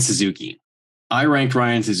Ryan Suzuki. I ranked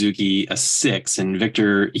Ryan Suzuki a 6, and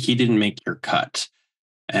Victor, he didn't make your cut.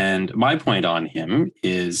 And my point on him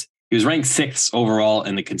is he was ranked 6th overall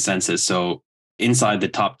in the consensus, so inside the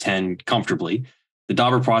top 10 comfortably. The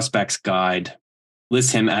Dobber Prospects Guide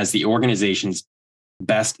lists him as the organization's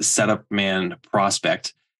best setup man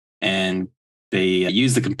prospect. And they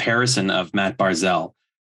use the comparison of Matt Barzal,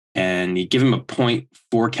 and you give him a point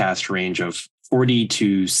forecast range of 40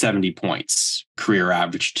 to 70 points, career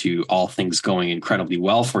average to all things going incredibly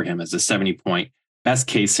well for him as a 70-point best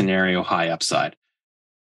case scenario high upside.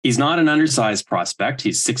 He's not an undersized prospect.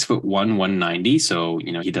 He's 6'1", 190. So,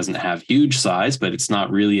 he doesn't have huge size, but it's not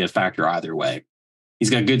really a factor either way. He's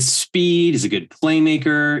got good speed. He's a good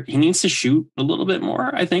playmaker. He needs to shoot a little bit more,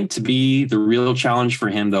 I think, to be the real challenge for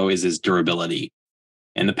him, though, is his durability.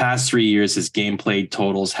 In the past 3 years, his game played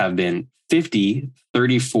totals have been 50,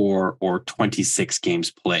 34, or 26 games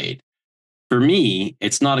played. For me,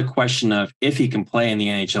 it's not a question of if he can play in the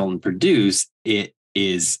NHL and produce. It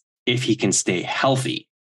is if he can stay healthy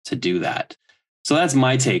to do that. So that's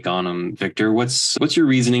my take on him, Victor. What's your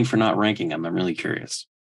reasoning for not ranking him? I'm really curious.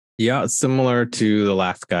 Yeah, similar to the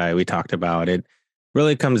last guy we talked about. It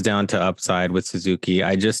really comes down to upside with Suzuki.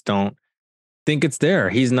 I just don't think it's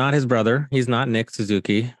there. He's not his brother. He's not Nick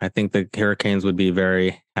Suzuki. I think the Hurricanes would be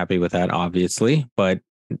very happy with that, obviously. But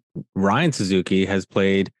Ryan Suzuki has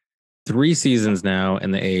played 3 seasons now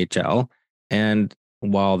in the AHL. And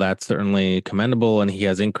while that's certainly commendable, and he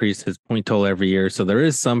has increased his point total every year, so there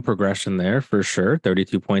is some progression there for sure.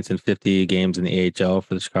 32 points in 50 games in the AHL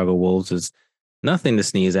for the Chicago Wolves is nothing to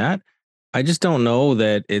sneeze at. I just don't know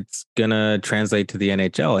that it's going to translate to the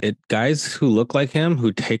NHL. Guys who look like him,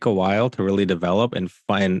 who take a while to really develop and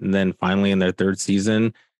then finally in their 3rd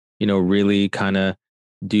season, really kind of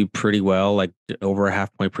do pretty well, like over a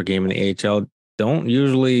half point per game in the AHL, don't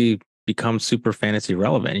usually become super fantasy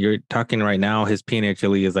relevant. You're talking right now, his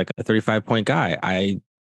PNHLE is like a 35-point guy. I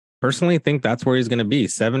personally think that's where he's going to be.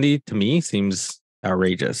 70 to me seems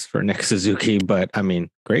outrageous for Nick Suzuki, but I mean,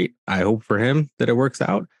 great. I hope for him that it works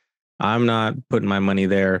out. I'm not putting my money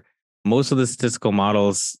there. Most of the statistical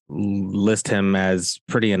models list him as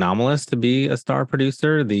pretty anomalous to be a star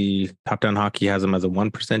producer. The Top Down Hockey has him as a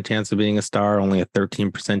 1% chance of being a star, only a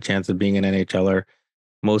 13% chance of being an NHLer.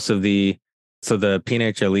 So the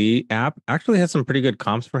PNHLE app actually has some pretty good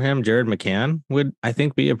comps for him. Jared McCann would, I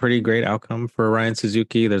think, be a pretty great outcome for Ryan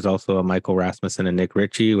Suzuki. There's also a Michael Rasmussen and Nick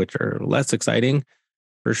Ritchie, which are less exciting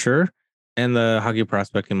for sure. And the hockey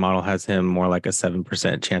prospecting model has him more like a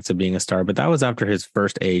 7% chance of being a star. But that was after his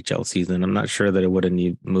first AHL season. I'm not sure that it would have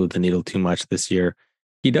moved the needle too much this year.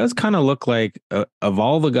 He does kind of look like, of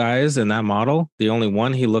all the guys in that model, the only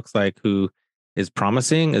one he looks like who is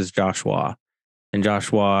promising is Joshua. And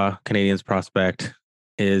Joshua, Canadiens prospect,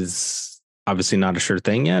 is obviously not a sure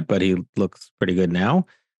thing yet, but he looks pretty good now.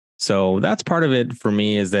 So that's part of it for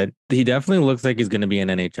me, is that he definitely looks like he's going to be an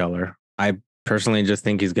NHLer. I personally just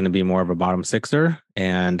think he's going to be more of a bottom sixer,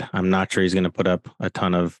 and I'm not sure he's going to put up a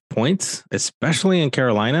ton of points, especially in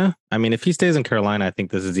Carolina. I mean, if he stays in Carolina, I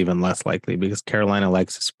think this is even less likely, because Carolina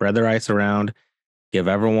likes to spread their ice around, give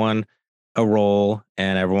everyone a role,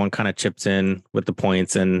 and everyone kind of chips in with the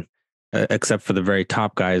points. And except for the very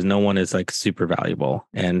top guys, no one is like super valuable.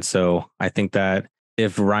 And so I think that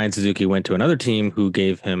if Ryan Suzuki went to another team who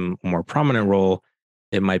gave him a more prominent role,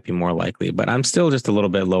 it might be more likely. But I'm still just a little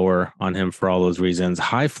bit lower on him for all those reasons.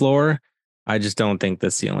 High floor, I just don't think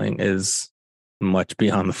the ceiling is much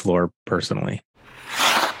beyond the floor personally.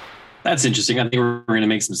 That's interesting. I think we're going to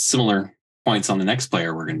make some similar points on the next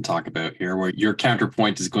player we're going to talk about here, where your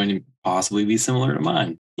counterpoint is going to possibly be similar to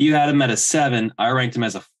mine. You had him at a 7. I ranked him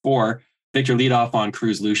as a 4. Victor, lead off on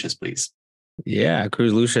Cruz Lucius, please. Yeah,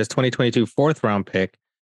 Cruz Lucius, 2022 4th round pick,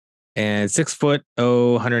 and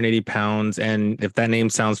 6'0", 180 pounds. And if that name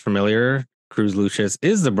sounds familiar, Cruz Lucius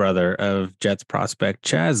is the brother of Jets prospect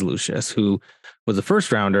Chaz Lucius, who was a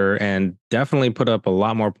first rounder and definitely put up a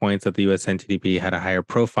lot more points at the USNTDP, had a higher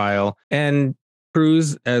profile. And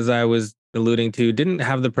Cruz, as I was alluding to, didn't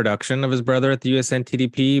have the production of his brother at the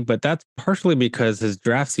USNTDP, but that's partially because his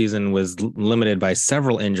draft season was limited by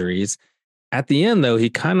several injuries. At the end, though, he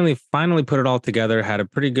finally put it all together, had a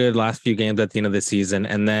pretty good last few games at the end of the season,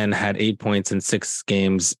 and then had 8 points in 6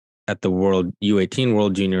 games at the World U18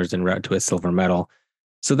 World Juniors en route to a silver medal.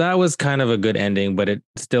 So that was kind of a good ending, but it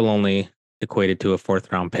still only equated to a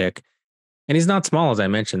 4th round pick. And he's not small, as I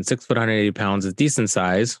mentioned, 6 foot, 180 pounds is decent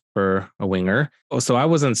size for a winger. So I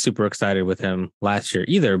wasn't super excited with him last year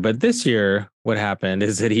either. But this year, what happened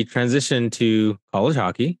is that he transitioned to college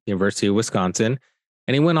hockey, University of Wisconsin,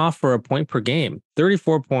 and he went off for a point per game,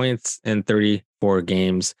 34 points in 34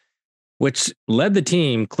 games, which led the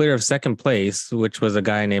team clear of second place, which was a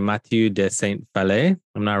guy named Mathieu de Saint-Falais.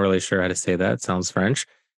 I'm not really sure how to say that. Sounds French.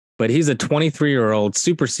 But he's a 23-year-old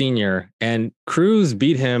super senior, and Cruz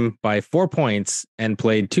beat him by 4 points and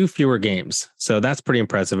played 2 fewer games. So that's pretty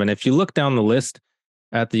impressive. And if you look down the list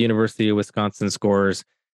at the University of Wisconsin scorers,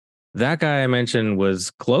 that guy I mentioned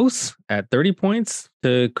was close at 30 points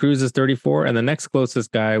to Cruz's 34. And the next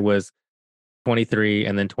closest guy was 23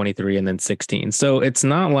 and then 23 and then 16. So it's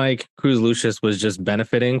not like Cruz Lucius was just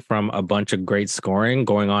benefiting from a bunch of great scoring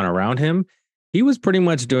going on around him. He was pretty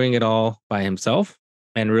much doing it all by himself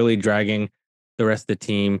and really dragging the rest of the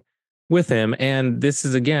team with him. And this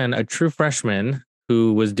is, again, a true freshman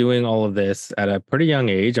who was doing all of this at a pretty young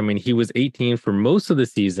age. I mean, he was 18 for most of the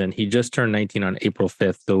season. He just turned 19 on April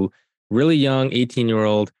 5th. So really young,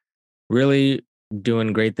 18-year-old, really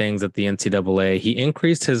doing great things at the NCAA. He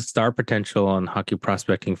increased his star potential on hockey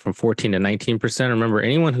prospecting from 14 to 19%. Remember,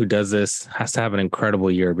 anyone who does this has to have an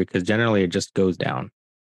incredible year because generally it just goes down.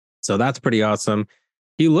 So that's pretty awesome.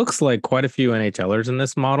 He looks like quite a few NHLers in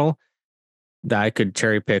this model that I could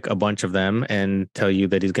cherry pick a bunch of them and tell you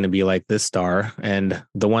that he's going to be like this star. And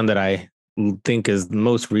the one that I think is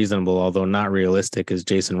most reasonable, although not realistic, is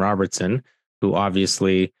Jason Robertson, who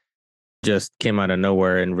obviously just came out of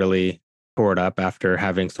nowhere and really tore it up after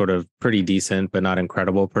having sort of pretty decent but not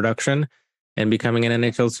incredible production and becoming an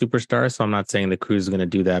NHL superstar. So I'm not saying that Cruz is going to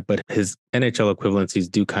do that, but his NHL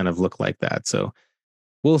equivalencies do kind of look like that. So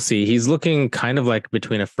we'll see. He's looking kind of like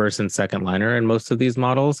between a first and second liner in most of these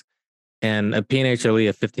models, and a PNHLE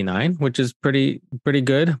of 59, which is pretty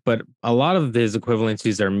good. But a lot of his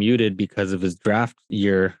equivalencies are muted because of his draft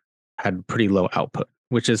year had pretty low output,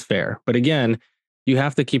 which is fair. But again, you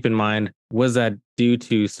have to keep in mind, was that due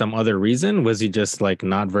to some other reason? Was he just like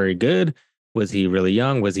not very good? Was he really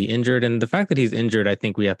young? Was he injured? And the fact that he's injured, I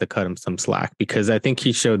think we have to cut him some slack because I think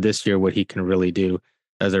he showed this year what he can really do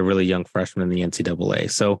as a really young freshman in the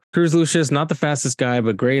NCAA. So Cruz Lucius, not the fastest guy,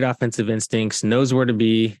 but great offensive instincts, knows where to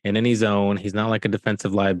be in any zone. He's not like a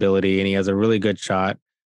defensive liability, and he has a really good shot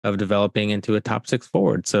of developing into a top 6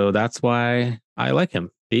 forward. So that's why I like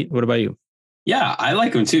him. Pete, what about you? Yeah, I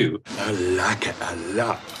like him too. I like it a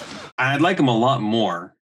lot. I'd like him a lot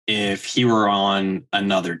more if he were on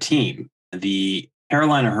another team. The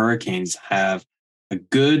Carolina Hurricanes have a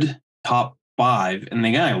good top 5, and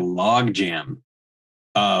they got a logjam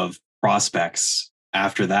of prospects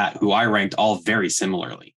after that, who I ranked all very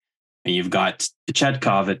similarly. And you've got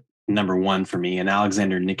Chetkov at number 1 for me, and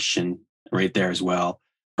Alexander Nikshin right there as well.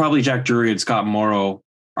 Probably Jack Drury and Scott Morrow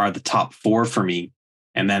are the top 4 for me.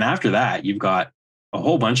 And then after that, you've got a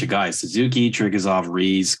whole bunch of guys: Suzuki, Trigazov,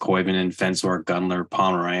 Rees, Koivunen, Fensor, Gunler,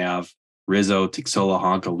 Pomeroyov, Rizzo, Tixola,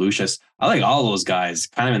 Honka, Lucius. I like all those guys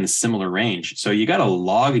kind of in the similar range. So you got a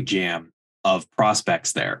log jam of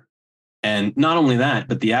prospects there. And not only that,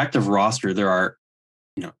 but the active roster, there are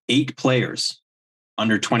 8 players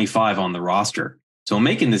under 25 on the roster. So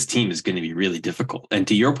making this team is going to be really difficult. And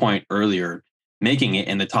to your point earlier, making it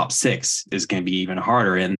in the top 6 is going to be even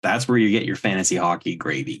harder. And that's where you get your fantasy hockey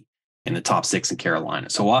gravy, in the top 6 in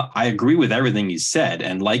Carolina. So I agree with everything you said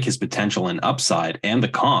and like his potential and upside and the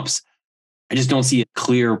comps. I just don't see a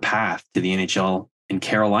clear path to the NHL in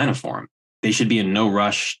Carolina for him. They should be in no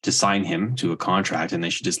rush to sign him to a contract, and they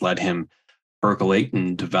should just let him percolate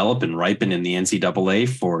and develop and ripen in the NCAA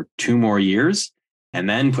for 2 more years and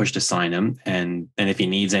then push to sign him. And if he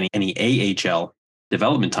needs any AHL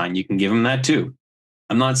development time, you can give him that too.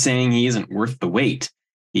 I'm not saying he isn't worth the wait.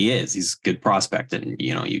 He is. He's a good prospect, and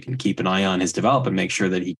you can keep an eye on his development, make sure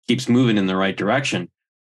that he keeps moving in the right direction.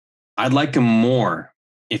 I'd like him more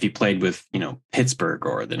if he played with Pittsburgh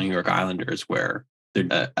or the New York Islanders, where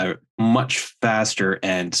they're a much faster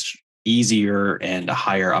and easier and a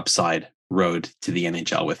higher upside road to the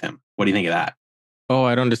NHL with him. What do you think of that? Oh,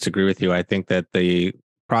 I don't disagree with you. I think that the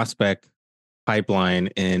prospect pipeline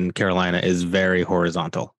in Carolina is very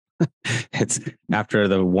horizontal. It's after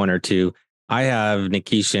the 1 or 2. I have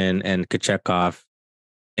Nikishin and Kochetkov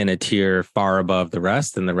in a tier far above the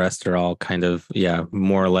rest, and the rest are all kind of,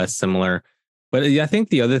 more or less similar. But I think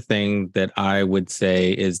the other thing that I would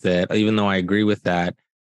say is that even though I agree with that,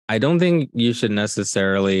 I don't think you should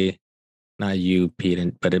necessarily, not you,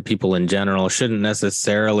 Pete, but people in general shouldn't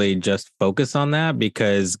necessarily just focus on that,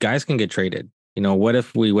 because guys can get traded. What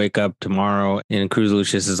if we wake up tomorrow and Cruz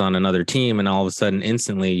Lucius is on another team and all of a sudden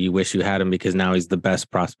instantly you wish you had him because now he's the best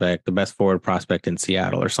prospect, the best forward prospect in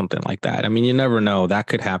Seattle or something like that. I mean, you never know. That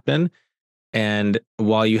could happen. And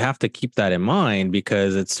while you have to keep that in mind,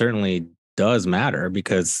 because it certainly does matter,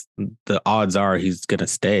 because the odds are he's going to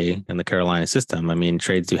stay in the Carolina system. I mean,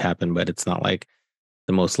 trades do happen, but it's not like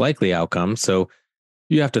the most likely outcome. So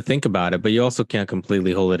you have to think about it, but you also can't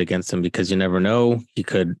completely hold it against him because you never know. He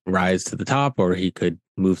could rise to the top, or he could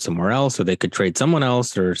move somewhere else, or they could trade someone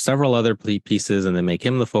else or several other pieces and then make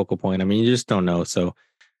him the focal point. I mean, you just don't know. So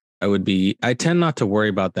I tend not to worry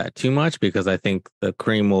about that too much because I think the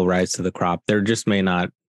cream will rise to the crop. There just may not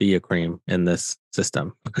be a cream in this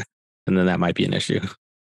system. And then that might be an issue.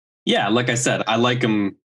 Yeah, like I said, I like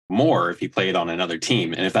him more if he played on another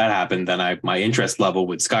team. And if that happened, then my interest level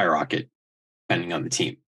would skyrocket depending on the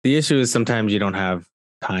team. The issue is sometimes you don't have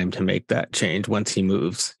time to make that change once he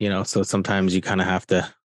moves, so sometimes you kind of have to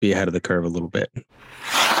be ahead of the curve a little bit.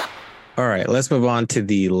 All right, let's move on to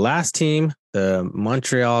the last team, the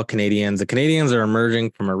Montreal Canadiens. The Canadiens are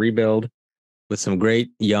emerging from a rebuild with some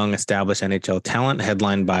great young established NHL talent,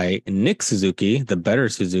 headlined by Nick Suzuki, the better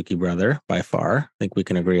Suzuki brother by far. I think we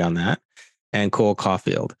can agree on that. And Cole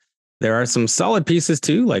Caulfield. There are some solid pieces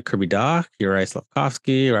too, like Kirby Dach, Uri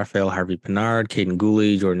Slafkovsky, Raphael Harvey-Pinard, Caden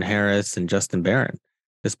Gooley, Jordan Harris, and Justin Barron.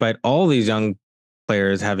 Despite all these young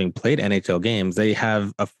players having played NHL games, they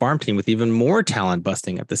have a farm team with even more talent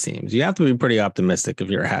busting at the seams. You have to be pretty optimistic if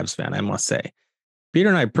you're a Habs fan, I must say. Peter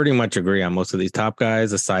and I pretty much agree on most of these top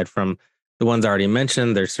guys, aside from the ones I already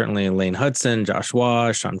mentioned. There's certainly Lane Hudson, Josh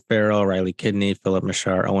Waugh, Sean Farrell, Riley Kidney, Philip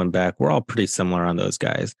Machar, Owen Beck. We're all pretty similar on those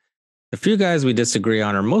guys. The few guys we disagree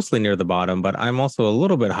on are mostly near the bottom, but I'm also a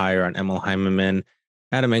little bit higher on Emil Heineman,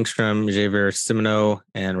 Adam Engstrom, Javier Simoneau,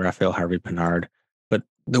 and Raphael Harvey-Pinard. But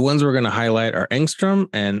the ones we're going to highlight are Engstrom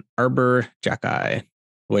and Arbor Jacki,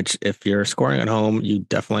 which if you're scoring at home, you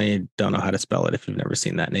definitely don't know how to spell it if you've never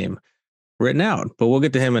seen that name written out. But we'll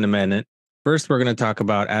get to him in a minute. First, we're going to talk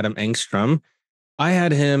about Adam Engstrom. I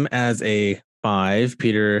had him as a 5.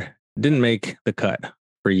 Peter didn't make the cut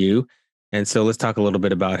for you. And so let's talk a little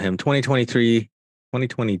bit about him.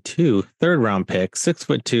 2022, third round pick,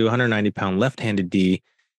 6'2", 190-pound left-handed D.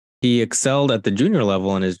 He excelled at the junior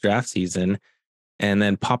level in his draft season and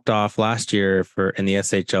then popped off last year in the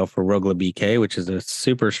SHL for Rogla BK, which is a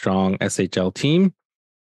super strong SHL team.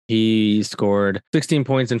 He scored 16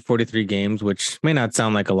 points in 43 games, which may not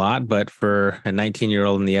sound like a lot, but for a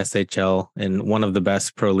 19-year-old in the SHL in one of the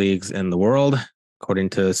best pro leagues in the world,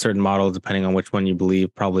 according to certain models, depending on which one you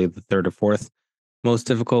believe, probably the third or fourth most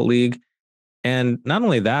difficult league. And not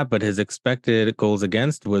only that, but his expected goals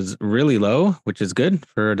against was really low, which is good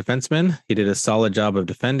for a defenseman. He did a solid job of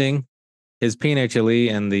defending. His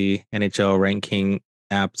PNHLE and the NHL ranking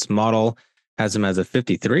apps model has him as a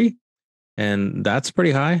 53. And that's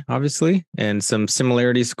pretty high, obviously. And some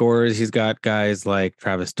similarity scores. He's got guys like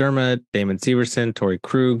Travis Dermott, Damon Severson, Torrey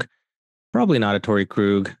Krug. Probably not a Torrey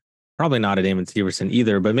Krug. Probably not a Damon Severson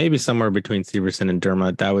either, but maybe somewhere between Severson and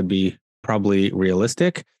Dermott. That would be probably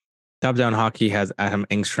realistic. Top Down Hockey has Adam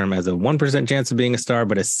Engstrom as a 1% chance of being a star,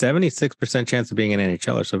 but a 76% chance of being an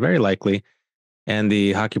NHLer. So very likely. And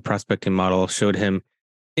the hockey prospecting model showed him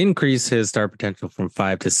increase his star potential from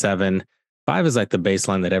 5 to 7. 5 is like the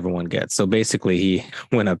baseline that everyone gets. So basically he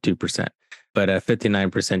went up 2%, but a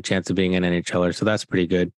 59% chance of being an NHLer. So that's pretty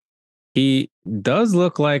good. He does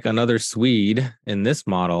look like another Swede in this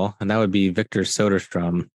model, and that would be Victor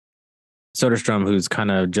Soderstrom. Soderstrom, who's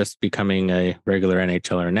kind of just becoming a regular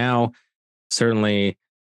NHLer now. Certainly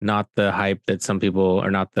not the hype that some people,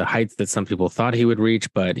 or not the heights that some people thought he would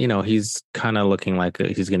reach, but he's kind of looking like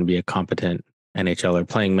he's going to be a competent NHLer,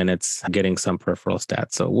 playing minutes, getting some peripheral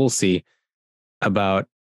stats. So we'll see about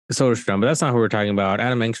Soderstrom, but that's not who we're talking about.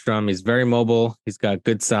 Adam Engstrom, he's very mobile. He's got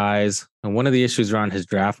good size. And one of the issues around his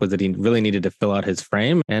draft was that he really needed to fill out his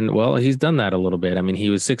frame. And well, he's done that a little bit. I mean, he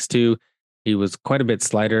was 6'2". He was quite a bit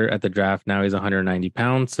slighter at the draft. Now he's 190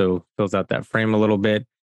 pounds. So fills out that frame a little bit.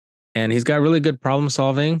 And he's got really good problem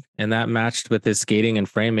solving. And that matched with his skating and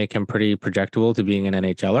frame make him pretty projectable to being an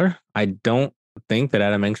NHLer. I don't think that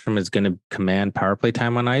Adam Engstrom is going to command power play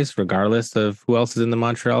time on ice, regardless of who else is in the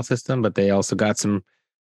Montreal system. But they also got some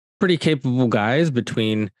pretty capable guys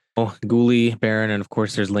between Gooley, Barron, and of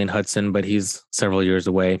course there's Lane Hudson, but he's several years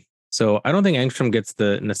away. So I don't think Engstrom gets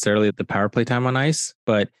necessarily the power play time on ice,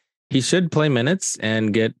 but he should play minutes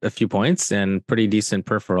and get a few points and pretty decent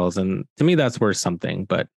peripherals. And to me, that's worth something,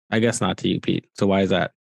 but I guess not to you, Pete. So why is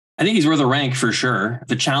that? I think he's worth a rank for sure.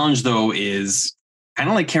 The challenge, though, is kind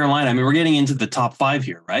of like Carolina. I mean, we're getting into the top 5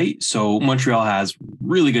 here, right? So Montreal has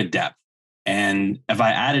really good depth. And if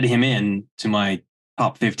I added him in to my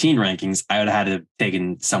top 15 rankings, I would have had to have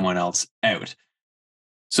taken someone else out.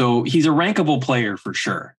 So he's a rankable player for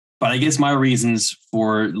sure. But I guess my reasons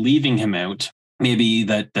for leaving him out maybe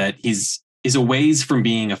that he's is a ways from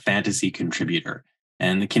being a fantasy contributor.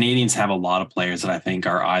 And the Canadians have a lot of players that I think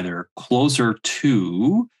are either closer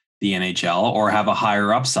to the NHL or have a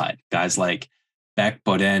higher upside. Guys like Beck,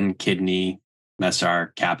 Bodin, Kidney,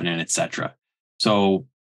 Messar, Kapanen, etc. So,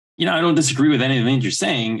 I don't disagree with anything you're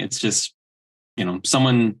saying. It's just,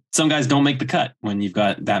 some guys don't make the cut when you've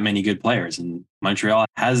got that many good players. And Montreal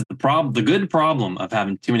has the good problem of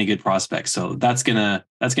having too many good prospects. So that's gonna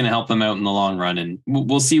help them out in the long run. And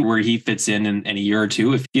we'll see where he fits in a year or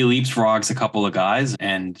two. If he leapfrogs a couple of guys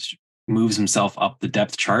and moves himself up the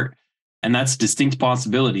depth chart, and that's a distinct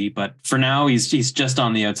possibility. But for now, he's just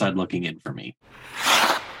on the outside looking in for me.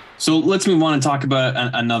 So let's move on and talk about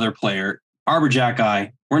another player, Arbor Jack.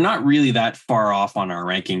 We're not really that far off on our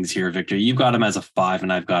rankings here, Victor. You've got him as a 5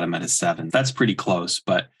 and I've got him at a 7. That's pretty close.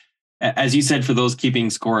 But as you said, for those keeping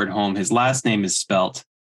score at home, his last name is spelt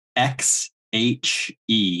Xhekaj,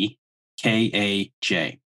 and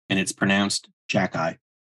it's pronounced Jack-I.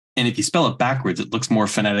 And if you spell it backwards, it looks more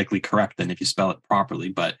phonetically correct than if you spell it properly.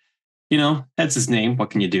 But, that's his name. What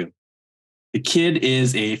can you do? The kid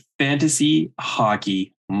is a fantasy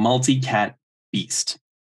hockey multi-cat beast.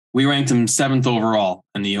 We ranked him 7th overall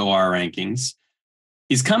in the OR rankings.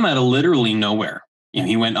 He's come out of literally nowhere.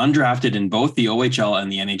 He went undrafted in both the OHL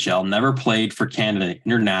and the NHL, never played for Canada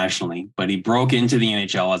internationally, but he broke into the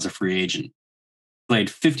NHL as a free agent. Played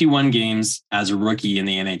 51 games as a rookie in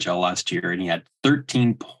the NHL last year, and he had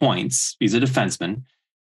 13 points. He's a defenseman,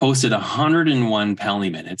 posted 101 penalty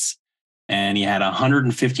minutes, and he had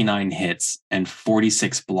 159 hits and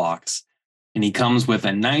 46 blocks. And he comes with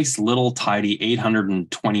a nice little tidy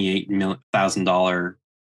 $828,000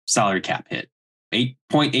 salary cap hit.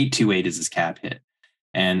 8.828 is his cap hit.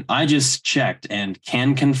 And I just checked and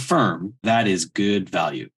can confirm that is good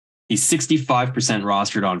value. He's 65%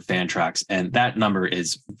 rostered on Fantrax, and that number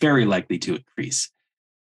is very likely to increase.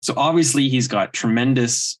 So obviously he's got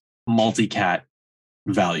tremendous multi-cat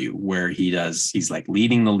value where he's like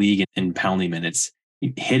leading the league in penalty minutes,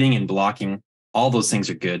 hitting and blocking. All those things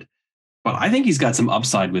are good. But I think he's got some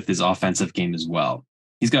upside with his offensive game as well.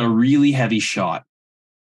 He's got a really heavy shot.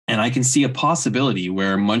 And I can see a possibility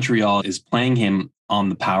where Montreal is playing him on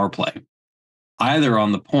the power play, either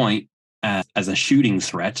on the point as a shooting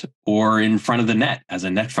threat or in front of the net as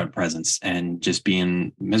a net front presence and just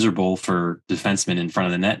being miserable for defensemen in front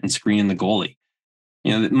of the net and screening the goalie.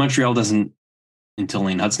 Montreal doesn't, until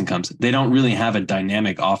Lane Hudson comes, they don't really have a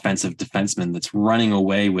dynamic offensive defenseman that's running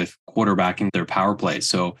away with quarterbacking their power play.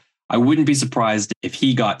 So I wouldn't be surprised if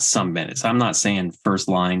he got some minutes. I'm not saying first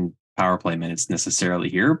line power play minutes necessarily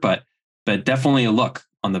here, but definitely a look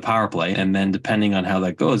on the power play. And then depending on how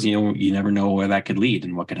that goes, you never know where that could lead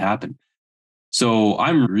and what could happen. So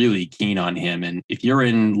I'm really keen on him. And if you're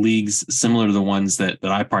in leagues similar to the ones that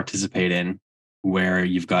I participate in, where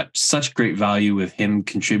you've got such great value with him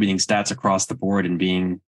contributing stats across the board and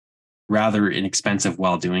being rather inexpensive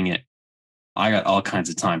while doing it, I got all kinds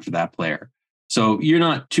of time for that player. So you're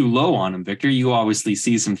not too low on him, Victor. You obviously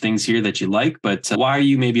see some things here that you like, but why are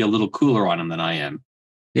you maybe a little cooler on him than I am?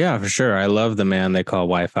 Yeah, for sure. I love the man they call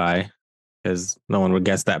Wi-Fi because no one would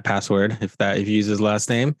guess that password if you use his last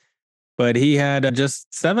name. But he had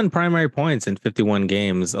just 7 primary points in 51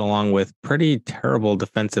 games, along with pretty terrible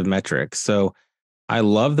defensive metrics. So I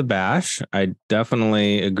love the bash. I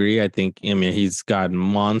definitely agree. I think, he's got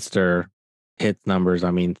monster hits numbers.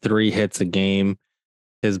 3 hits a game.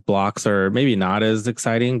 His blocks are maybe not as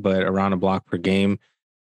exciting, but around a block per game.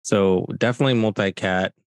 So definitely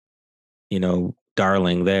multi-cat,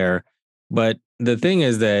 darling there. But the thing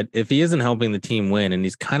is that if he isn't helping the team win and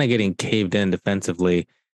he's kind of getting caved in defensively,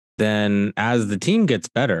 then as the team gets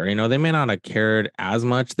better, they may not have cared as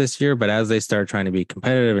much this year, but as they start trying to be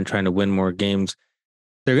competitive and trying to win more games,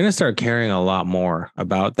 they're going to start caring a lot more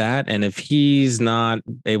about that. And if he's not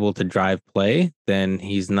able to drive play, then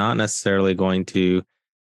he's not necessarily going to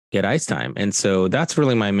get ice time. And so that's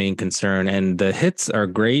really my main concern. And the hits are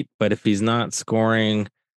great, but if he's not scoring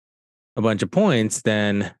a bunch of points,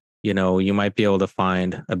 then, you might be able to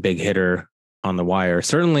find a big hitter on the wire.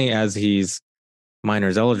 Certainly as he's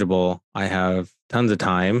minors eligible, I have tons of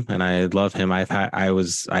time and I love him. I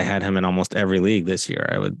had him in almost every league this year.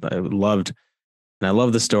 I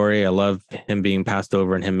love the story. I love him being passed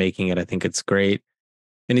over and him making it. I think it's great.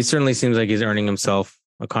 And he certainly seems like he's earning himself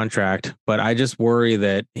a contract, but I just worry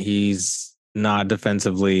that he's not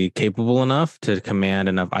defensively capable enough to command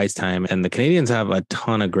enough ice time. And the Canadians have a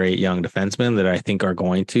ton of great young defensemen that I think are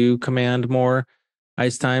going to command more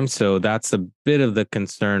ice time. So that's a bit of the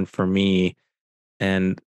concern for me.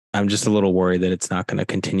 And I'm just a little worried that it's not going to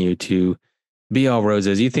continue to be all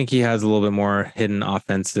roses. You think he has a little bit more hidden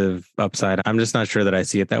offensive upside? I'm just not sure that I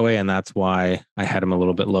see it that way. And that's why I had him a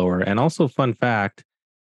little bit lower. And also, fun fact,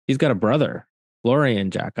 he's got a brother, Florian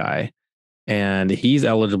Jacki, and he's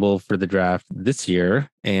eligible for the draft this year.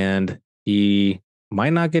 And he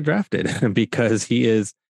might not get drafted because he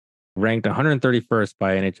is ranked 131st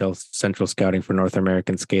by NHL Central Scouting for North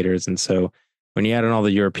American skaters. And so when you add in all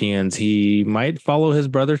the Europeans, he might follow his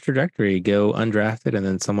brother's trajectory, go undrafted, and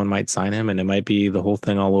then someone might sign him and it might be the whole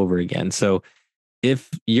thing all over again. So if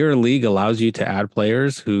your league allows you to add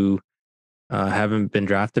players who haven't been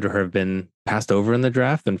drafted or have been passed over in the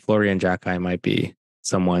draft, then Florian Jacki might be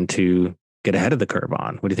someone to get ahead of the curve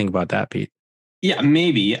on. What do you think about that, Pete? Yeah,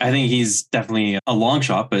 maybe. I think he's definitely a long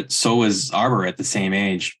shot, but so is Arbor at the same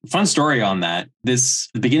age. Fun story on that. The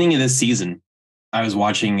beginning of this season, I was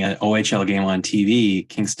watching an OHL game on TV,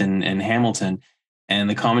 Kingston and Hamilton, and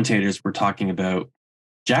the commentators were talking about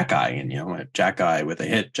Jacki and, Jacki with a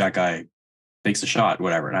hit, Jacki takes a shot,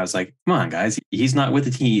 whatever. And I was like, come on, guys, he's not with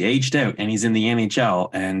the team. He aged out and he's in the NHL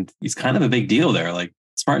and he's kind of a big deal there. Like,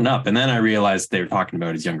 smarten up. And then I realized they were talking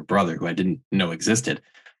about his younger brother, who I didn't know existed.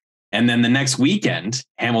 And then the next weekend,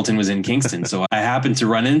 Hamilton was in Kingston. So I happened to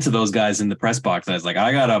run into those guys in the press box. I was like,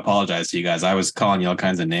 I got to apologize to you guys. I was calling you all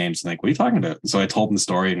kinds of names. Like, what are you talking about? So I told them the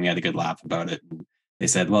story and we had a good laugh about it. And they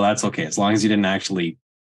said, well, that's okay. As long as you didn't actually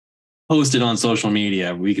post it on social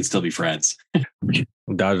media, we could still be friends.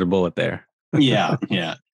 Dodged a bullet there. Yeah.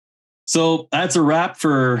 So that's a wrap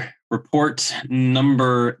for report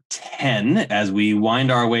number 10. As we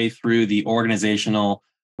wind our way through the organizational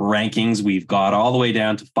rankings, we've got all the way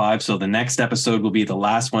down to 5. So the next episode will be the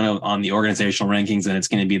last one on the organizational rankings, and it's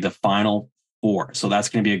going to be the final 4. So that's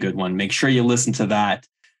going to be a good one. Make sure you listen to that.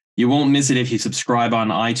 You won't miss it if you subscribe on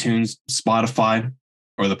iTunes, Spotify,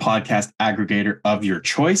 or the podcast aggregator of your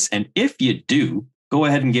choice. And if you do, go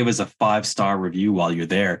ahead and give us a 5-star review while you're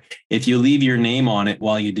there. If you leave your name on it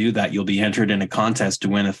while you do that, you'll be entered in a contest to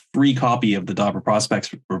win a free copy of the Dobber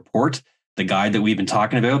Prospects Report, the guide that we've been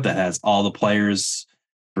talking about that has all the players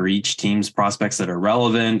for each team's prospects that are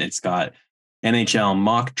relevant. It's got NHL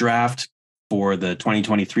mock draft for the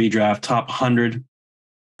 2023 draft, top 100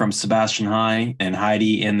 from Sebastian High and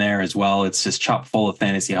Heidi in there as well. It's just chock full of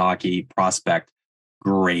fantasy hockey prospect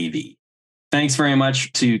gravy. Thanks very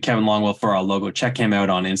much to Kevin Longwell for our logo. Check him out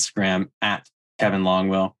on Instagram at Kevin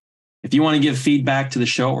Longwell. If you want to give feedback to the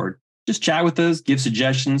show or just chat with us, give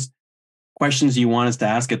suggestions, questions you want us to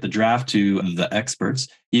ask at the draft to the experts,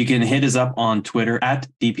 you can hit us up on Twitter at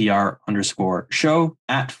DPR_show,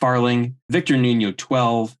 at Farling, Victor Nuno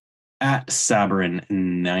 12, at Sabrin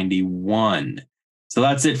 91. So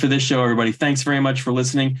that's it for this show, everybody. Thanks very much for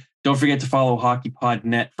listening. Don't forget to follow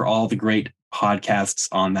HockeyPodNet for all the great podcasts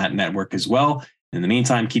on that network as well. In the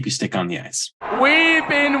meantime, keep your stick on the ice. We've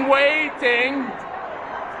been waiting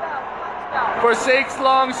for 6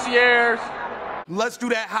 long years. Let's do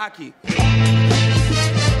that hockey.